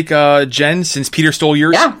want to take Jen since Peter stole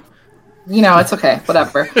yours? Yeah. It's okay.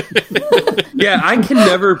 Whatever. Yeah, I can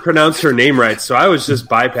never pronounce her name right, so I was just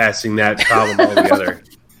bypassing that problem altogether.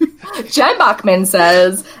 Jen Bachman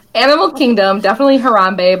says, Animal Kingdom, definitely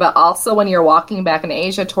Harambe, but also when you're walking back in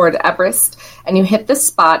Asia toward Everest and you hit the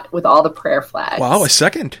spot with all the prayer flags. Wow, a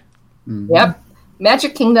second. Mm-hmm. Yep.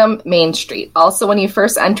 Magic Kingdom, Main Street. Also, when you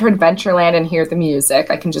first enter Adventureland and hear the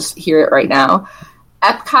music, I can just hear it right now.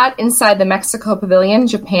 Epcot inside the Mexico Pavilion,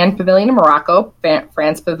 Japan Pavilion,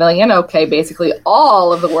 France Pavilion. Okay, basically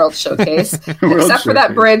all of the World Showcase, except for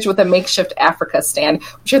that bridge with a makeshift Africa stand,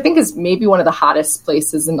 which I think is maybe one of the hottest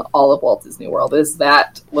places in all of Walt Disney World, is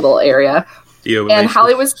that little area. And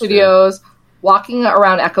Hollywood Studios, walking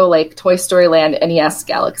around Echo Lake, Toy Story Land, NES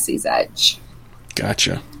Galaxy's Edge.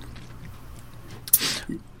 Gotcha.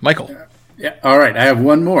 Michael. Yeah. All right, I have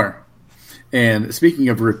one more. And speaking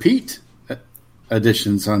of repeat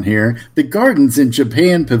additions on here, the Gardens in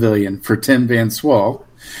Japan Pavilion for Tim Van Swol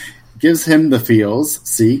gives him the feels.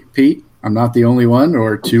 See, Pete, I'm not the only one,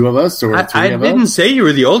 or two of us, or three of us. I didn't say you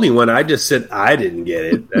were the only one. I just said I didn't get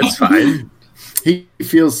it. That's fine. He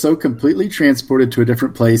feels so completely transported to a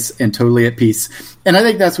different place and totally at peace. And I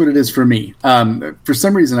think that's what it is for me. For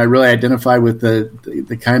some reason, I really identify with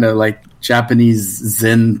the kind of like Japanese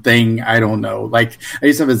Zen thing. I don't know. Like, I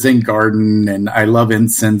used to have a Zen garden, and I love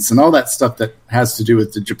incense and all that stuff that has to do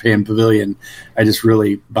with the Japan Pavilion. I just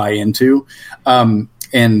really buy into.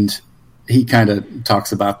 And he kind of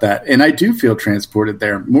talks about that. And I do feel transported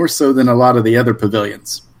there, more so than a lot of the other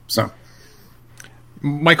pavilions. So,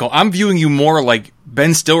 Michael, I'm viewing you more like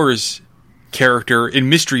Ben Stiller's character in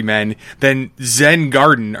Mystery Men than Zen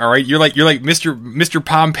Garden. All right, you're like Mr.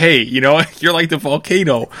 Pompeii. You know, you're like the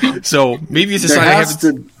volcano. So maybe it's a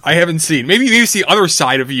side I haven't seen. Maybe you see other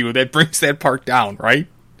side of you that brings that part down. Right?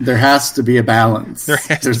 There has to be a balance.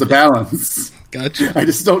 There's a balance. Gotcha. I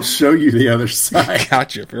just don't show you the other side.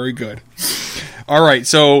 Gotcha. Very good. All right.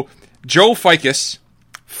 So Joe Ficus,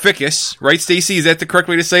 right, Stacy? Is that the correct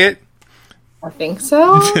way to say it? I think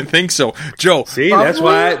so. I think so. Joe. See, that's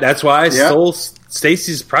why I stole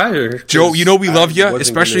Stacy's prior. Joe, you know we love you,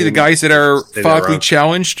 especially the guys that are follically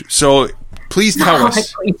challenged. So please tell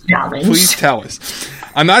us. Please tell us.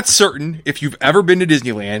 I'm not certain if you've ever been to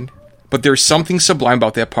Disneyland, but there's something sublime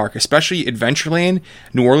about that park, especially Adventureland,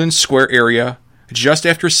 New Orleans Square area, just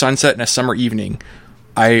after sunset in a summer evening.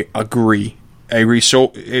 I agree.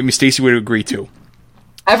 So, Stacy would agree too.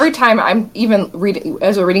 Every time I'm even reading,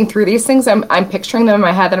 as we're reading through these things, I'm picturing them in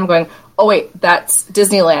my head, and I'm going, oh wait, that's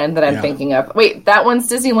Disneyland that I'm thinking of. Wait, that one's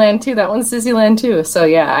Disneyland too. That one's Disneyland too. So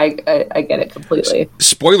yeah, I get it completely.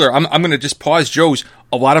 Spoiler, I'm going to just pause Joe's.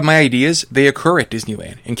 A lot of my ideas, they occur at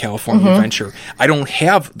Disneyland in California Adventure. I don't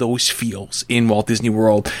have those feels in Walt Disney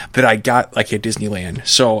World that I got like at Disneyland.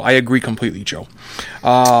 So I agree completely, Joe.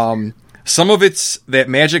 Some of it's that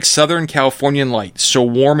magic Southern Californian light, so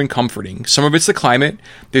warm and comforting. Some of it's the climate.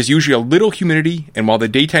 There's usually a little humidity, and while the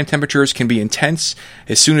daytime temperatures can be intense,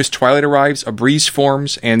 as soon as twilight arrives, a breeze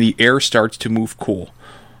forms and the air starts to move cool.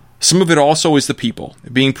 Some of it also is the people.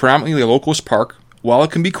 Being predominantly a locals park, while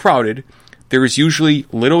it can be crowded, there is usually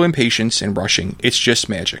little impatience and rushing. It's just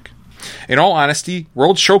magic. In all honesty,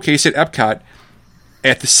 World Showcase at Epcot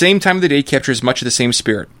at the same time of the day captures much of the same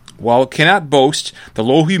spirit. While it cannot boast the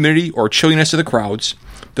low humidity or chilliness of the crowds,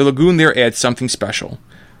 the lagoon there adds something special.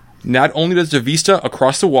 Not only does the vista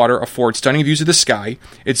across the water afford stunning views of the sky,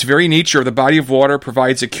 its very nature of the body of water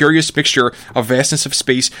provides a curious mixture of vastness of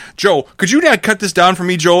space. Joe, could you not cut this down for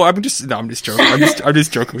me, Joe? I'm just joking. I'm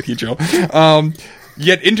just joking with you, Joe.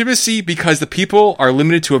 Yet intimacy, because the people are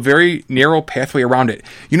limited to a very narrow pathway around it.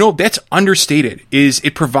 You know, that's understated, is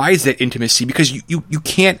it provides that intimacy because you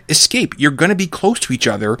can't escape. You're going to be close to each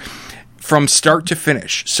other from start to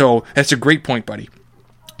finish. So that's a great point, buddy.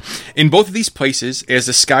 In both of these places, as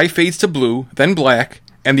the sky fades to blue, then black,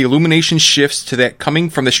 and the illumination shifts to that coming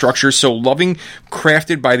from the structures so loving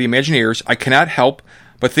crafted by the Imagineers, I cannot help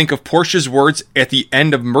but think of Portia's words at the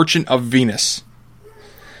end of Merchant of Venus.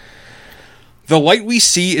 The light we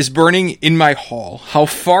see is burning in my hall. How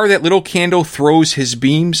far that little candle throws his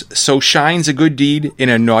beams, so shines a good deed in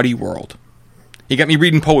a naughty world. You got me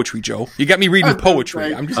reading poetry, Joe. You got me reading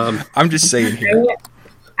poetry. I'm just saying here.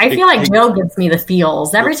 I feel like Joe gives me the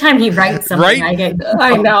feels. Every time he writes something, right?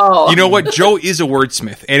 I know. You know what? Joe is a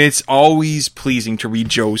wordsmith, and it's always pleasing to read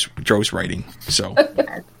Joe's writing. So,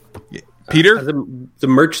 Peter? The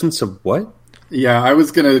Merchants of what? Yeah, I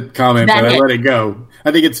was going to comment, but I let it go.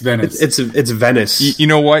 I think it's Venice. It's Venice. You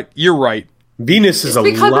know what? You're right. Venus is a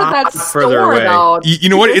lot further away. You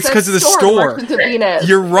know what? It's because of the store. Venus.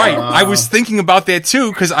 You're right. I was thinking about that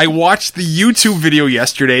too because I watched the YouTube video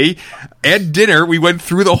yesterday at dinner. We went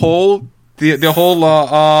through the whole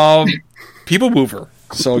People Mover.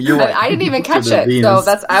 So you're right. I didn't even catch it.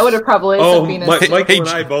 So I would have probably said Venus. Michael and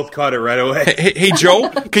I both caught it right away. Hey, Joe,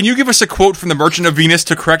 can you give us a quote from the Merchant of Venus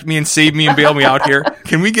to correct me and save me and bail me out here?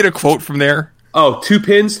 Can we get a quote from there? Oh, 2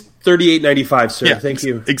 pins, $38.95, sir. Yeah, thank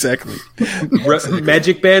you. Exactly.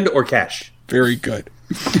 Magic band or cash? Very good.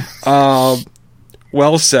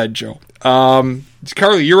 Well said, Joe.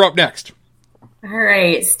 Carly, you're up next. All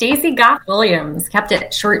right. Stacey Goff Williams kept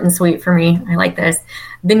it short and sweet for me. I like this.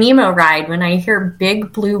 The Nemo ride, when I hear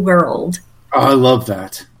Big Blue World. Oh, I love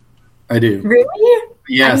that. I do. Really?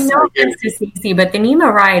 Yes. I know it's to Stacey, but the Nemo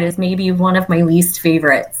ride is maybe one of my least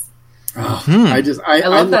favorites. Oh, I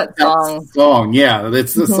love that song. Yeah,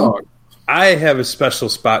 it's the song. I have a special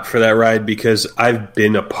spot for that ride because I've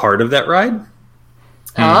been a part of that ride.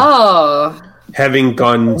 Oh. Having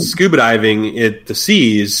gone scuba diving at the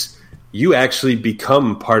seas, you actually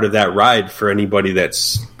become part of that ride for anybody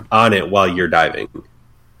that's on it while you're diving.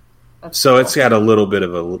 So it's got a little bit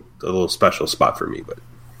of a little special spot for me, but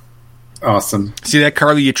awesome. See that,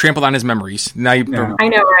 Carly? You trampled on his memories. Now I know,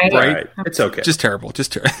 right? Right. It's okay. Just terrible.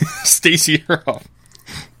 Stacy, you're up.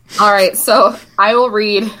 All right, so I will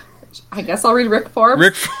read I guess I'll read Rick Forbes.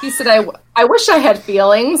 Rick- He said, I wish I had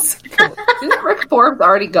feelings. Didn't Rick Forbes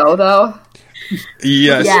already go, though?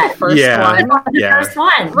 Yes. The first one. The first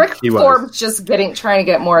one. Rick Forbes just trying to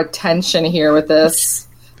get more attention here with this.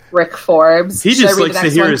 Rick Forbes. He Should I just read likes the to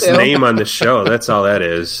next hear one, his too? name on the show. That's all that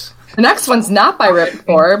is. The next one's not by Rick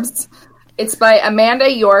Forbes. It's by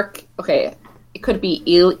Amanda York. Okay, it could be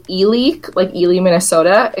Ely, like Ely,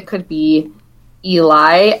 Minnesota. It could be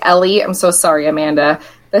Ellie. I'm so sorry, Amanda.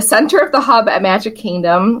 The center of the hub at Magic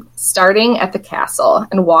Kingdom, starting at the castle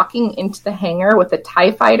and walking into the hangar with the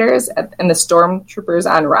TIE fighters and the stormtroopers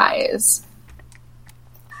on Rise.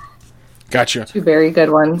 Gotcha. Two very good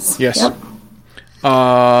ones. Yes. Yep.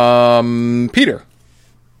 Peter.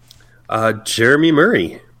 Jeremy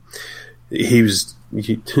Murray.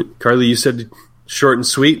 Carly, you said short and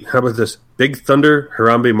sweet. How about this? Big Thunder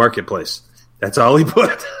Harambe Marketplace. That's all he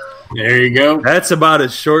put. There you go. That's about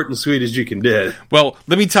as short and sweet as you can do. Well,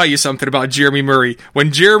 let me tell you something about Jeremy Murray.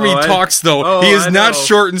 When Jeremy talks, though, he is not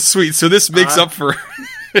short and sweet, so this makes up for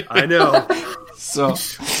it. I know. So,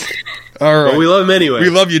 all right. But we love him anyway. We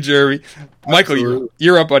love you, Jeremy. Michael,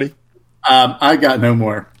 you're up, buddy. I got no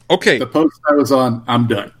more. Okay. The post I was on, I'm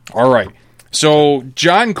done. All right. So,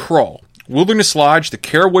 John Kroll, Wilderness Lodge, the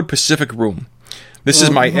Carolwood Pacific Room. This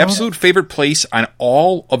is my absolute favorite place on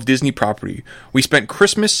all of Disney property. We spent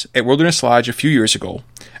Christmas at Wilderness Lodge a few years ago.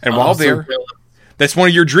 And while there, that's one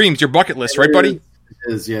of your dreams, your bucket list, right, buddy?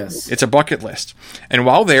 It is, yes. It's a bucket list. And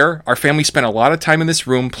while there, our family spent a lot of time in this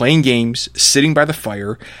room playing games, sitting by the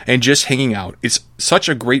fire, and just hanging out. It's such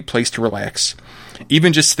a great place to relax.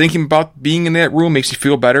 Even just thinking about being in that room makes me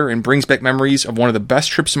feel better and brings back memories of one of the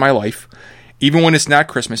best trips of my life. Even when it's not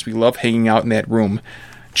Christmas, we love hanging out in that room.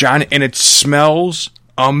 John, and it smells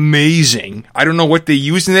amazing. I don't know what they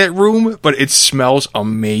use in that room, but it smells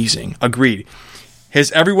amazing. Agreed.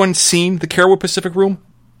 Has everyone seen the Carolwood Pacific Room?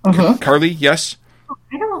 Carly, yes?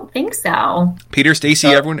 I don't think so. Peter, Stacy,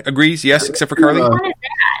 everyone agrees? Yes, except for Carly? What is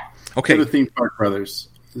that? Okay. The Theme Park Brothers.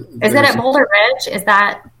 Is it at Boulder Ridge? Is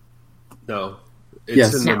that... No. It's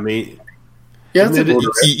Yes. in the main... Yeah, it's a Boulder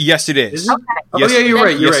Ridge. Yes, it is. Okay. Yes. Oh, yeah, you're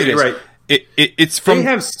right. Yes, it You're is. right. It's from... They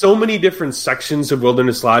have so many different sections of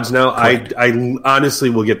Wilderness Lodge now. I honestly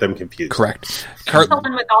will get them confused. Correct. The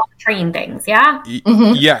one with all the train things, yeah?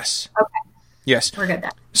 Yes. Okay. Yes. We're good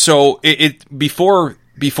then. So it before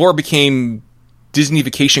it became Disney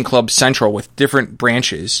Vacation Club Central with different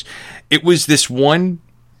branches, it was this one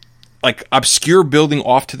like obscure building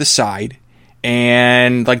off to the side,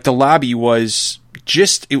 and like the lobby was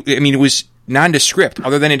just it was nondescript,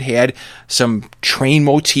 other than it had some train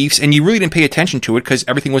motifs, and you really didn't pay attention to it because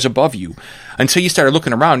everything was above you until you started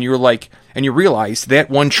looking around. You were like, and you realized that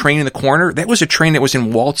one train in the corner, that was a train that was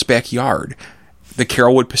in Walt's backyard, the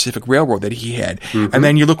Carolwood Pacific Railroad that he had. And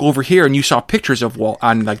then you look over here and you saw pictures of Walt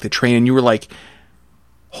on like the train, and you were like,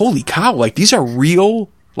 holy cow, like these are real,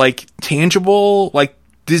 like tangible, like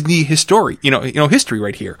Disney history, history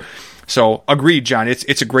right here. So agreed, John.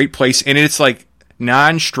 It's a great place, and it's like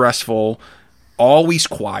non-stressful, always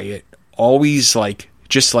quiet, always like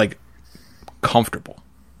just like comfortable,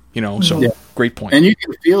 So great point. And you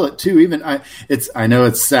can feel it too. Even I know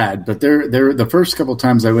it's sad, but there the first couple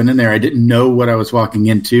times I went in there, I didn't know what I was walking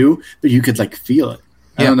into, but you could like feel it.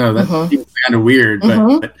 I don't know, that seems kind of weird,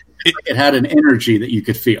 but it had an energy that you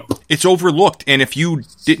could feel. It's overlooked, and if you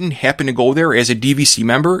didn't happen to go there as a DVC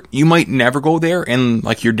member, you might never go there, and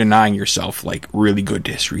like you're denying yourself like really good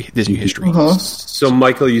Disney history. So,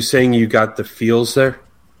 Michael, you saying you got the feels there?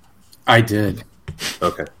 I did.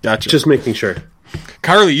 Okay, gotcha. Just making sure.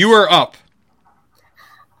 Carly, you are up.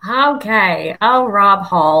 Okay. Oh, Rob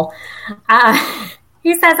Hall.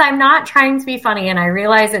 He says, I'm not trying to be funny, and I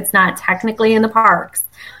realize it's not technically in the parks.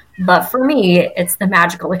 But for me, it's the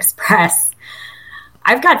Magical Express.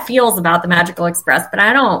 I've got feels about the Magical Express, but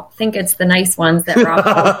I don't think it's the nice ones that Rob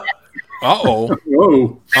calls it. Uh-oh.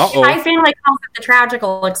 Whoa. Uh-oh. My family calls it the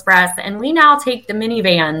Tragical Express, and we now take the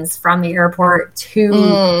minivans from the airport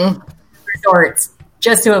to resorts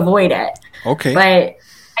just to avoid it. Okay. But I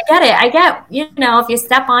get it. I get, if you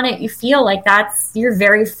step on it, you feel like that's your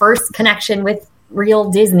very first connection with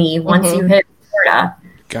real Disney once you hit Florida.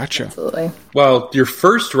 Gotcha. Absolutely. Well, your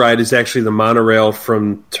first ride is actually the monorail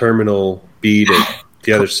from Terminal B to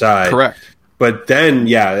the other side. Correct. But then,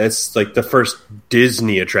 that's like the first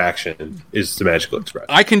Disney attraction is the Magical Express.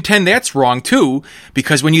 I contend that's wrong, too,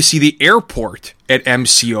 because when you see the airport at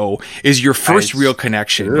MCO is your first real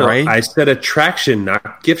connection, right? I said attraction,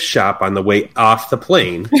 not gift shop on the way off the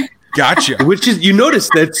plane. Gotcha. Which is, you notice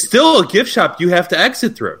that's still a gift shop you have to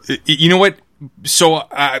exit through. You know what? So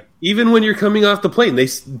even when you're coming off the plane,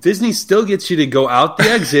 Disney still gets you to go out the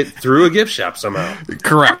exit through a gift shop somehow.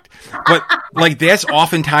 Correct. But like that's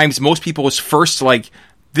oftentimes most people's first like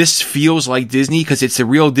this feels like Disney because it's a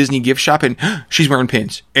real Disney gift shop and she's wearing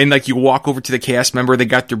pins. And like you walk over to the cast member, they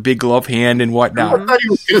got their big glove hand and whatnot. I thought he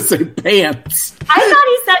was going to say pants. I thought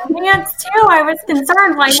he said pants too. I was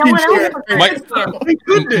concerned why no one else was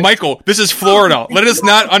wearing Michael, this is Florida. Let us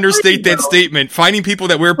not understate that statement. Finding people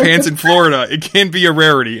that wear pants in Florida, it can be a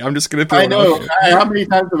rarity. I'm just going to throw it out there. How many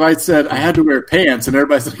times have I said I had to wear pants and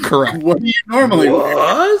everybody's like, correct. What do you normally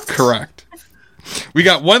wear? Correct. We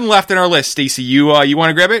got one left in our list, Stacy. You want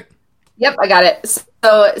to grab it? Yep, I got it.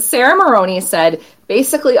 So Sarah Maroney said,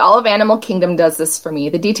 basically all of Animal Kingdom does this for me.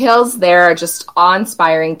 The details there are just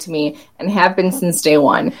awe-inspiring to me and have been since day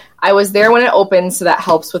one. I was there when it opened, so that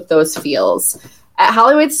helps with those feels. At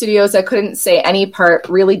Hollywood Studios, I couldn't say any part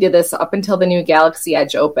really did this up until the new Galaxy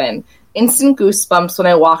Edge opened. Instant goosebumps when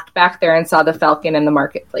I walked back there and saw the Falcon in the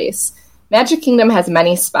marketplace. Magic Kingdom has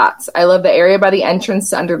many spots. I love the area by the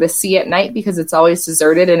entrance to Under the Sea at night because it's always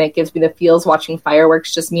deserted and it gives me the feels watching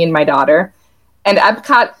fireworks, just me and my daughter. And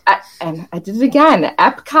Epcot, and I did it again,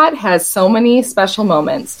 Epcot has so many special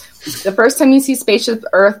moments. The first time you see Spaceship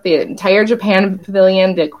Earth, the entire Japan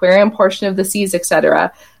Pavilion, the aquarium portion of the seas,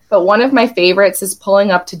 etc. But one of my favorites is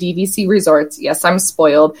pulling up to DVC Resorts, yes, I'm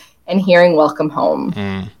spoiled, and hearing Welcome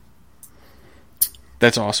Home.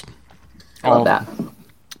 That's awesome. I love that.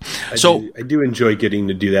 I do enjoy getting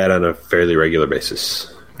to do that on a fairly regular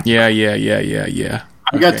basis. Yeah.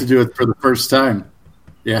 I got to do it for the first time.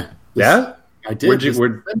 Yeah. Yeah? I did.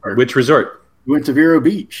 Which resort? We went to Vero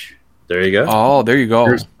Beach. There you go. Oh, there you go.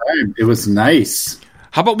 First time. It was nice.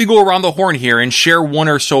 How about we go around the horn here and share one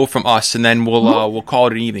or so from us, and then we'll call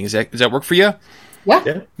it an evening. Does that work for you?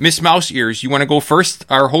 Yeah. Miss Mouse Ears, you want to go first?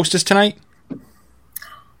 Our hostess tonight. Is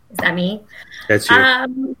that me? That's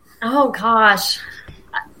you. Oh gosh.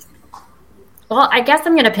 Well, I guess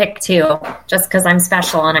I'm going to pick two just because I'm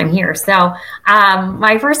special and I'm here. So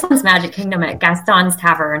my first one's Magic Kingdom at Gaston's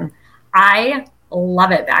Tavern. I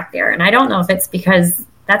love it back there. And I don't know if it's because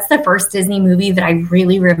that's the first Disney movie that I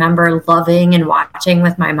really remember loving and watching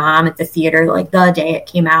with my mom at the theater, like the day it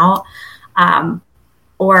came out.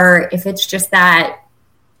 Or if it's just that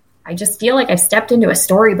I just feel like I've stepped into a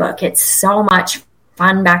storybook. It's so much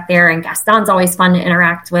fun back there, and Gaston's always fun to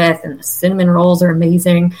interact with, and the cinnamon rolls are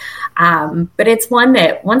amazing. But it's one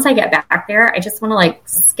that once I get back there, I just want to like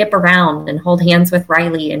skip around and hold hands with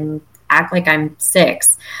Riley and act like I'm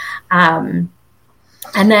 6. And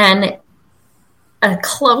then a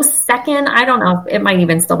close second, I don't know, it might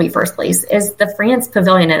even still be first place, is the France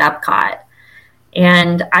Pavilion at Epcot.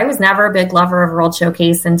 And I was never a big lover of World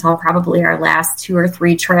Showcase until probably our last 2 or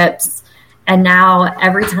 3 trips. And now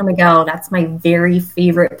every time I go, that's my very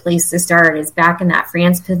favorite place to start, is back in that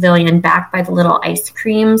France Pavilion, back by the little ice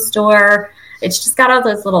cream store. It's just got all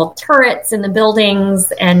those little turrets in the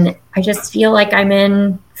buildings, and I just feel like I'm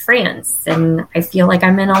in France, and I feel like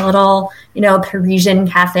I'm in a little, Parisian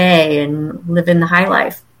cafe and living the high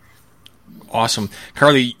life. Awesome.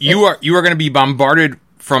 Carly, you are going to be bombarded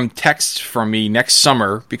from texts from me next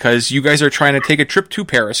summer because you guys are trying to take a trip to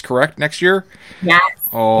Paris, correct? Next year? Yes.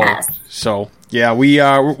 Oh, yes. So yeah,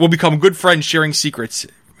 we'll become good friends sharing secrets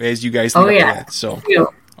as you guys. That. So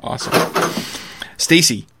awesome.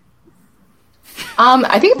 Stacy.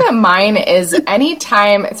 I think that mine is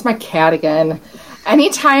anytime, it's my cat again,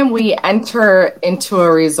 anytime we enter into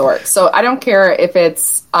a resort. So I don't care if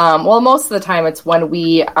it's, most of the time it's when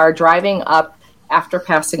we are driving up after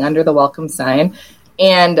passing under the welcome sign,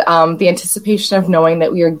 and the anticipation of knowing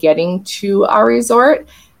that we are getting to our resort,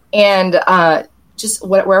 and just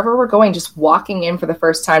wherever we're going, just walking in for the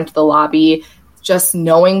first time to the lobby, just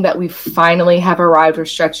knowing that we finally have arrived, we're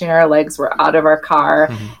stretching our legs, we're out of our car,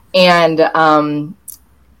 and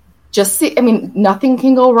nothing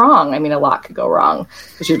can go wrong. I mean, a lot could go wrong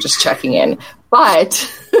because you're just checking in,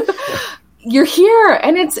 but you're here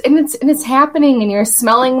and it's happening, and you're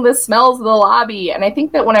smelling the smells of the lobby. And I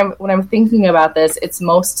think that when I'm thinking about this, it's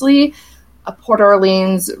mostly a Port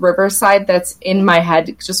Orleans Riverside that's in my head,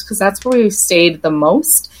 just because that's where we've stayed the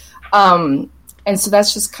most. And so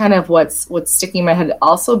that's just kind of what's sticking in my head.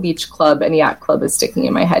 Also, Beach Club and Yacht Club is sticking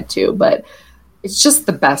in my head too. But it's just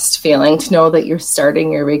the best feeling to know that you're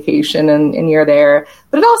starting your vacation and you're there.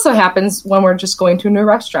 But it also happens when we're just going to a new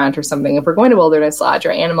restaurant or something. If we're going to Wilderness Lodge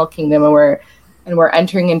or Animal Kingdom and we're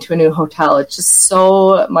entering into a new hotel, it's just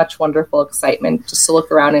so much wonderful excitement just to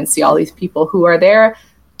look around and see all these people who are there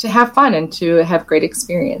to have fun and to have great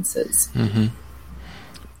experiences. Mm-hmm.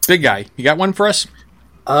 Big guy, you got one for us?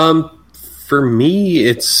 For me,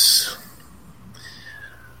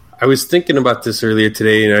 I was thinking about this earlier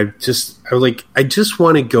today, and I just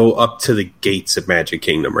want to go up to the gates of Magic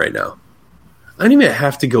Kingdom right now. I don't even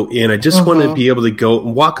have to go in. I just want to be able to go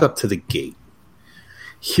and walk up to the gate,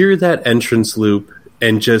 hear that entrance loop,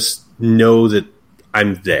 and just know that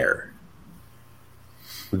I'm there.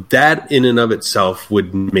 That in and of itself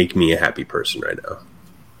would make me a happy person right now.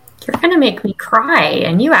 You're going to make me cry,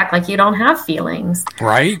 and you act like you don't have feelings.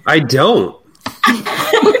 Right? I don't.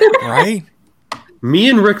 Right? Me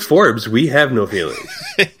and Rick Forbes, we have no feelings.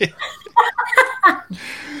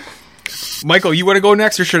 Michael, you want to go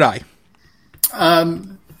next or should I?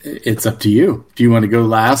 It's up to you. Do you want to go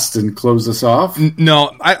last and close us off?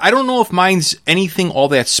 No, I don't know if mine's anything all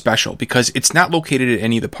that special because it's not located at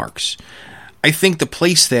any of the parks. I think the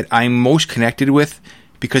place that I'm most connected with,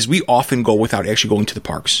 because we often go without actually going to the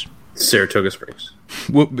parks. Saratoga Springs.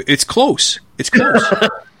 Well, it's close. It's close.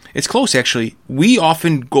 It's close, actually. We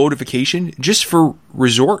often go to vacation just for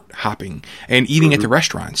resort hopping and eating at the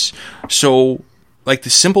restaurants. So, like, the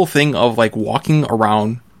simple thing of, like, walking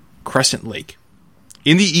around Crescent Lake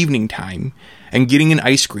in the evening time and getting an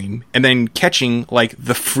ice cream and then catching, like,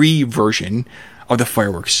 the free version of the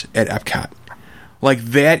fireworks at Epcot. Like,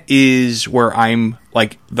 that is where I'm,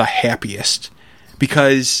 like, the happiest.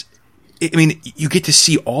 Because, I mean, you get to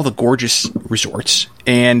see all the gorgeous resorts.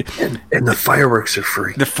 And the fireworks are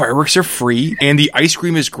free. The fireworks are free. And the ice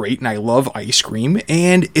cream is great. And I love ice cream.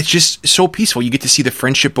 And it's just so peaceful. You get to see the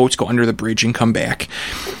friendship boats go under the bridge and come back.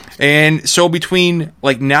 And so between,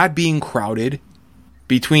 like, not being crowded,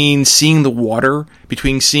 between seeing the water,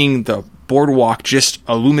 between seeing the boardwalk just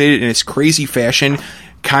illuminated in its crazy fashion,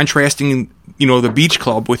 contrasting, you know, the beach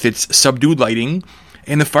club with its subdued lighting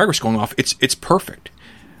and the fireworks going off, it's perfect.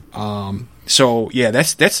 So yeah,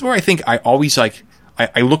 that's where I think I always like.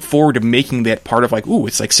 I look forward to making that part of like, ooh,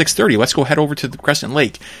 it's like 6:30. Let's go head over to the Crescent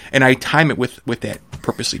Lake, and I time it with that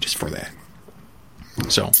purposely just for that.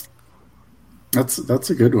 So that's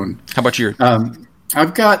a good one. How about your?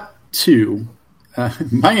 I've got two.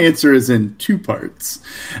 My answer is in two parts.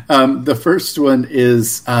 The first one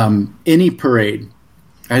is any parade.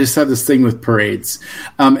 I just have this thing with parades.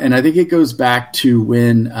 And I think it goes back to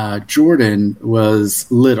when Jordan was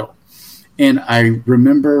little. And I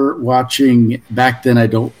remember watching, back then I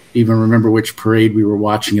don't even remember which parade we were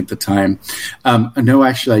watching at the time. No,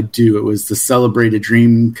 actually I do. It was the Celebrate a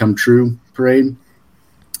Dream Come True parade.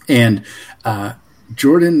 And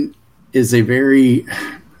Jordan is a very,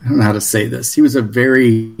 I don't know how to say this. He was a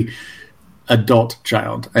very adult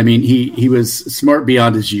child. I mean, he was smart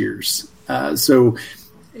beyond his years. So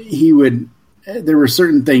there were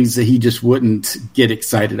certain things that he just wouldn't get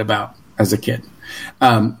excited about as a kid.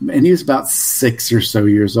 And he was about 6 or so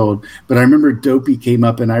years old. But I remember Dopey came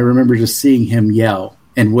up and I remember just seeing him yell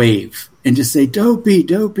and wave and just say, Dopey,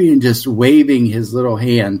 Dopey, and just waving his little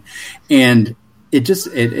hand. And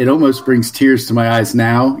it almost brings tears to my eyes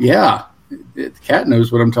now. Yeah. The cat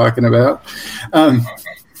knows what I'm talking about.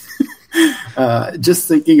 Just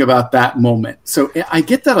thinking about that moment. So I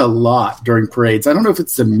get that a lot during parades. I don't know if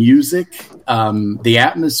it's the music, the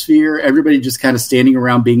atmosphere, everybody just kind of standing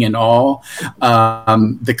around being in awe,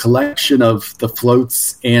 the collection of the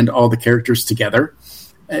floats and all the characters together.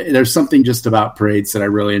 There's something just about parades that I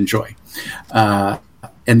really enjoy. And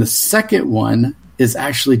the second one is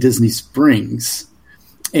actually Disney Springs,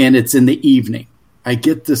 and it's in the evening. I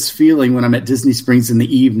get this feeling when I'm at Disney Springs in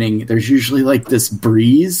the evening, there's usually like this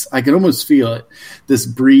breeze. I can almost feel it. This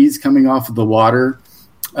breeze coming off of the water.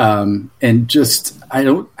 And just, I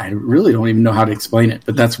really don't even know how to explain it,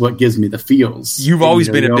 but that's what gives me the feels. You've always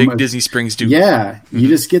been a big Disney Springs dude. Yeah. Mm-hmm. You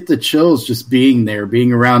just get the chills just being there,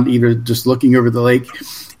 being around, even just looking over the lake.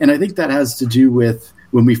 And I think that has to do with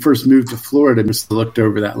when we first moved to Florida, just looked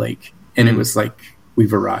over that lake and it was like,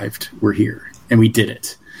 we've arrived, we're here, and we did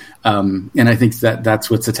it. And I think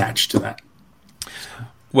that's what's attached to that.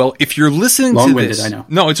 Well, if you're listening to this, I know.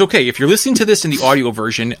 No, it's okay. If you're listening to this in the audio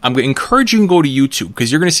version, I'm going to encourage you to go to YouTube because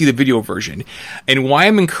you're going to see the video version. And why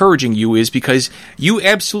I'm encouraging you is because you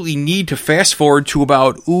absolutely need to fast forward to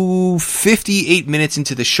about 58 minutes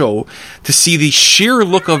into the show to see the sheer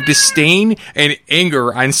look of disdain and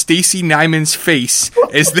anger on Stacy Nyman's face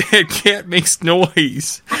as that cat makes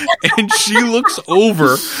noise. And she looks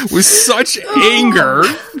over with such anger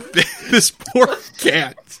that this poor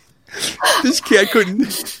cat. This cat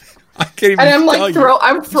couldn't. I can't even. And I'm like,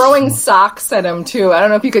 I'm throwing socks at him too. I don't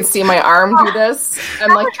know if you could see my arm do this.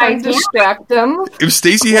 I'm like trying to distract him. If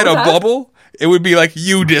Stacy had a bubble, it would be like,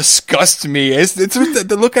 "You disgust me." It's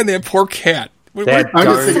the look on that poor cat. That I'm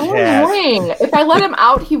darn just So cat. annoying. If I let him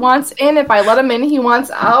out, he wants in. If I let him in, he wants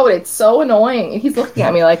out. It's so annoying. He's looking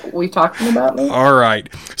at me like, "We talking about me?" All right.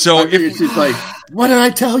 So She's like, what did I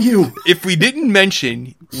tell you? if we didn't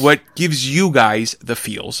mention what gives you guys the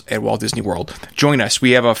feels at Walt Disney World, join us.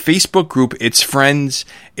 We have a Facebook group. It's friends.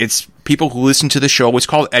 It's people who listen to the show. It's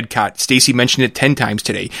called EDCOT. Stacy mentioned it 10 times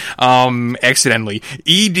today, accidentally.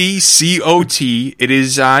 EDCOT. It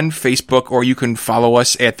is on Facebook, or you can follow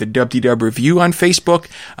us at the WDW Review on Facebook,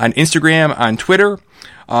 on Instagram, on Twitter.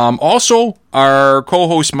 Also, our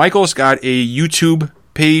co-host Michael's got a YouTube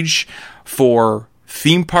page for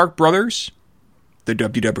Theme Park Brothers. The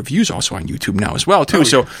WDW Review is also on YouTube now as well, too.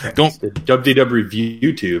 So don't. The WDW Review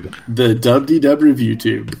YouTube. The WDW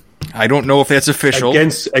YouTube. I don't know if that's official.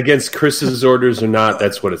 Against Chris's orders or not,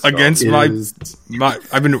 that's what it's Against called. my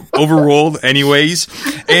I've been overruled anyways.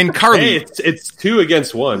 And Carly, Hey, it's 2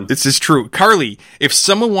 against 1. this is true. Carly, if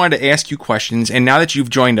someone wanted to ask you questions, and now that you've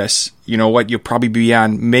joined us, you know what, you'll probably be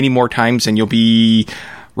on many more times and you'll be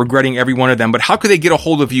regretting every one of them. But how could they get a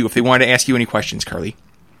hold of you if they wanted to ask you any questions, Carly?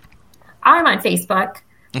 I'm on Facebook.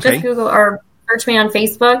 Okay. Just Google or search me on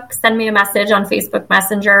Facebook. Send me a message on Facebook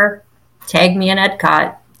Messenger. Tag me in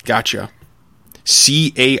EDCOT. Gotcha.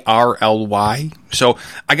 Carly. So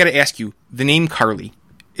I got to ask you, the name Carly,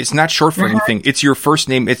 it's not short for anything. It's your first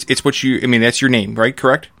name. It's what you, I mean, that's your name, right?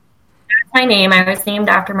 Correct? That's my name. I was named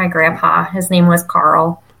after my grandpa. His name was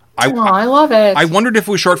Carl. I love it. I wondered if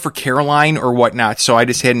it was short for Caroline or whatnot, so I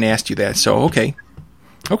just hadn't asked you that. So, okay.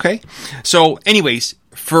 So, anyways,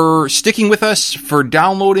 for sticking with us, for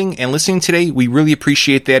downloading and listening today, we really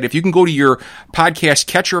appreciate that. If you can go to your podcast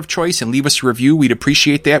catcher of choice and leave us a review, we'd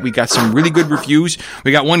appreciate that. We got some really good reviews.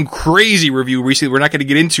 We got one crazy review recently we're not going to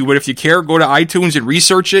get into, but if you care, go to iTunes and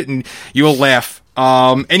research it, and you'll laugh.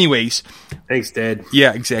 Anyways. Thanks, Dad.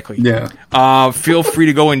 Yeah, exactly. Yeah. Feel free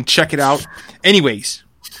to go and check it out. Anyways,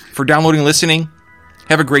 for downloading and listening,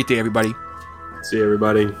 have a great day, everybody. See you,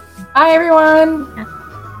 everybody. Bye, everyone.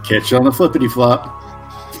 Catch you on the flippity flop.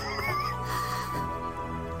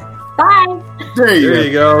 Bye. There you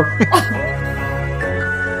There go. you go.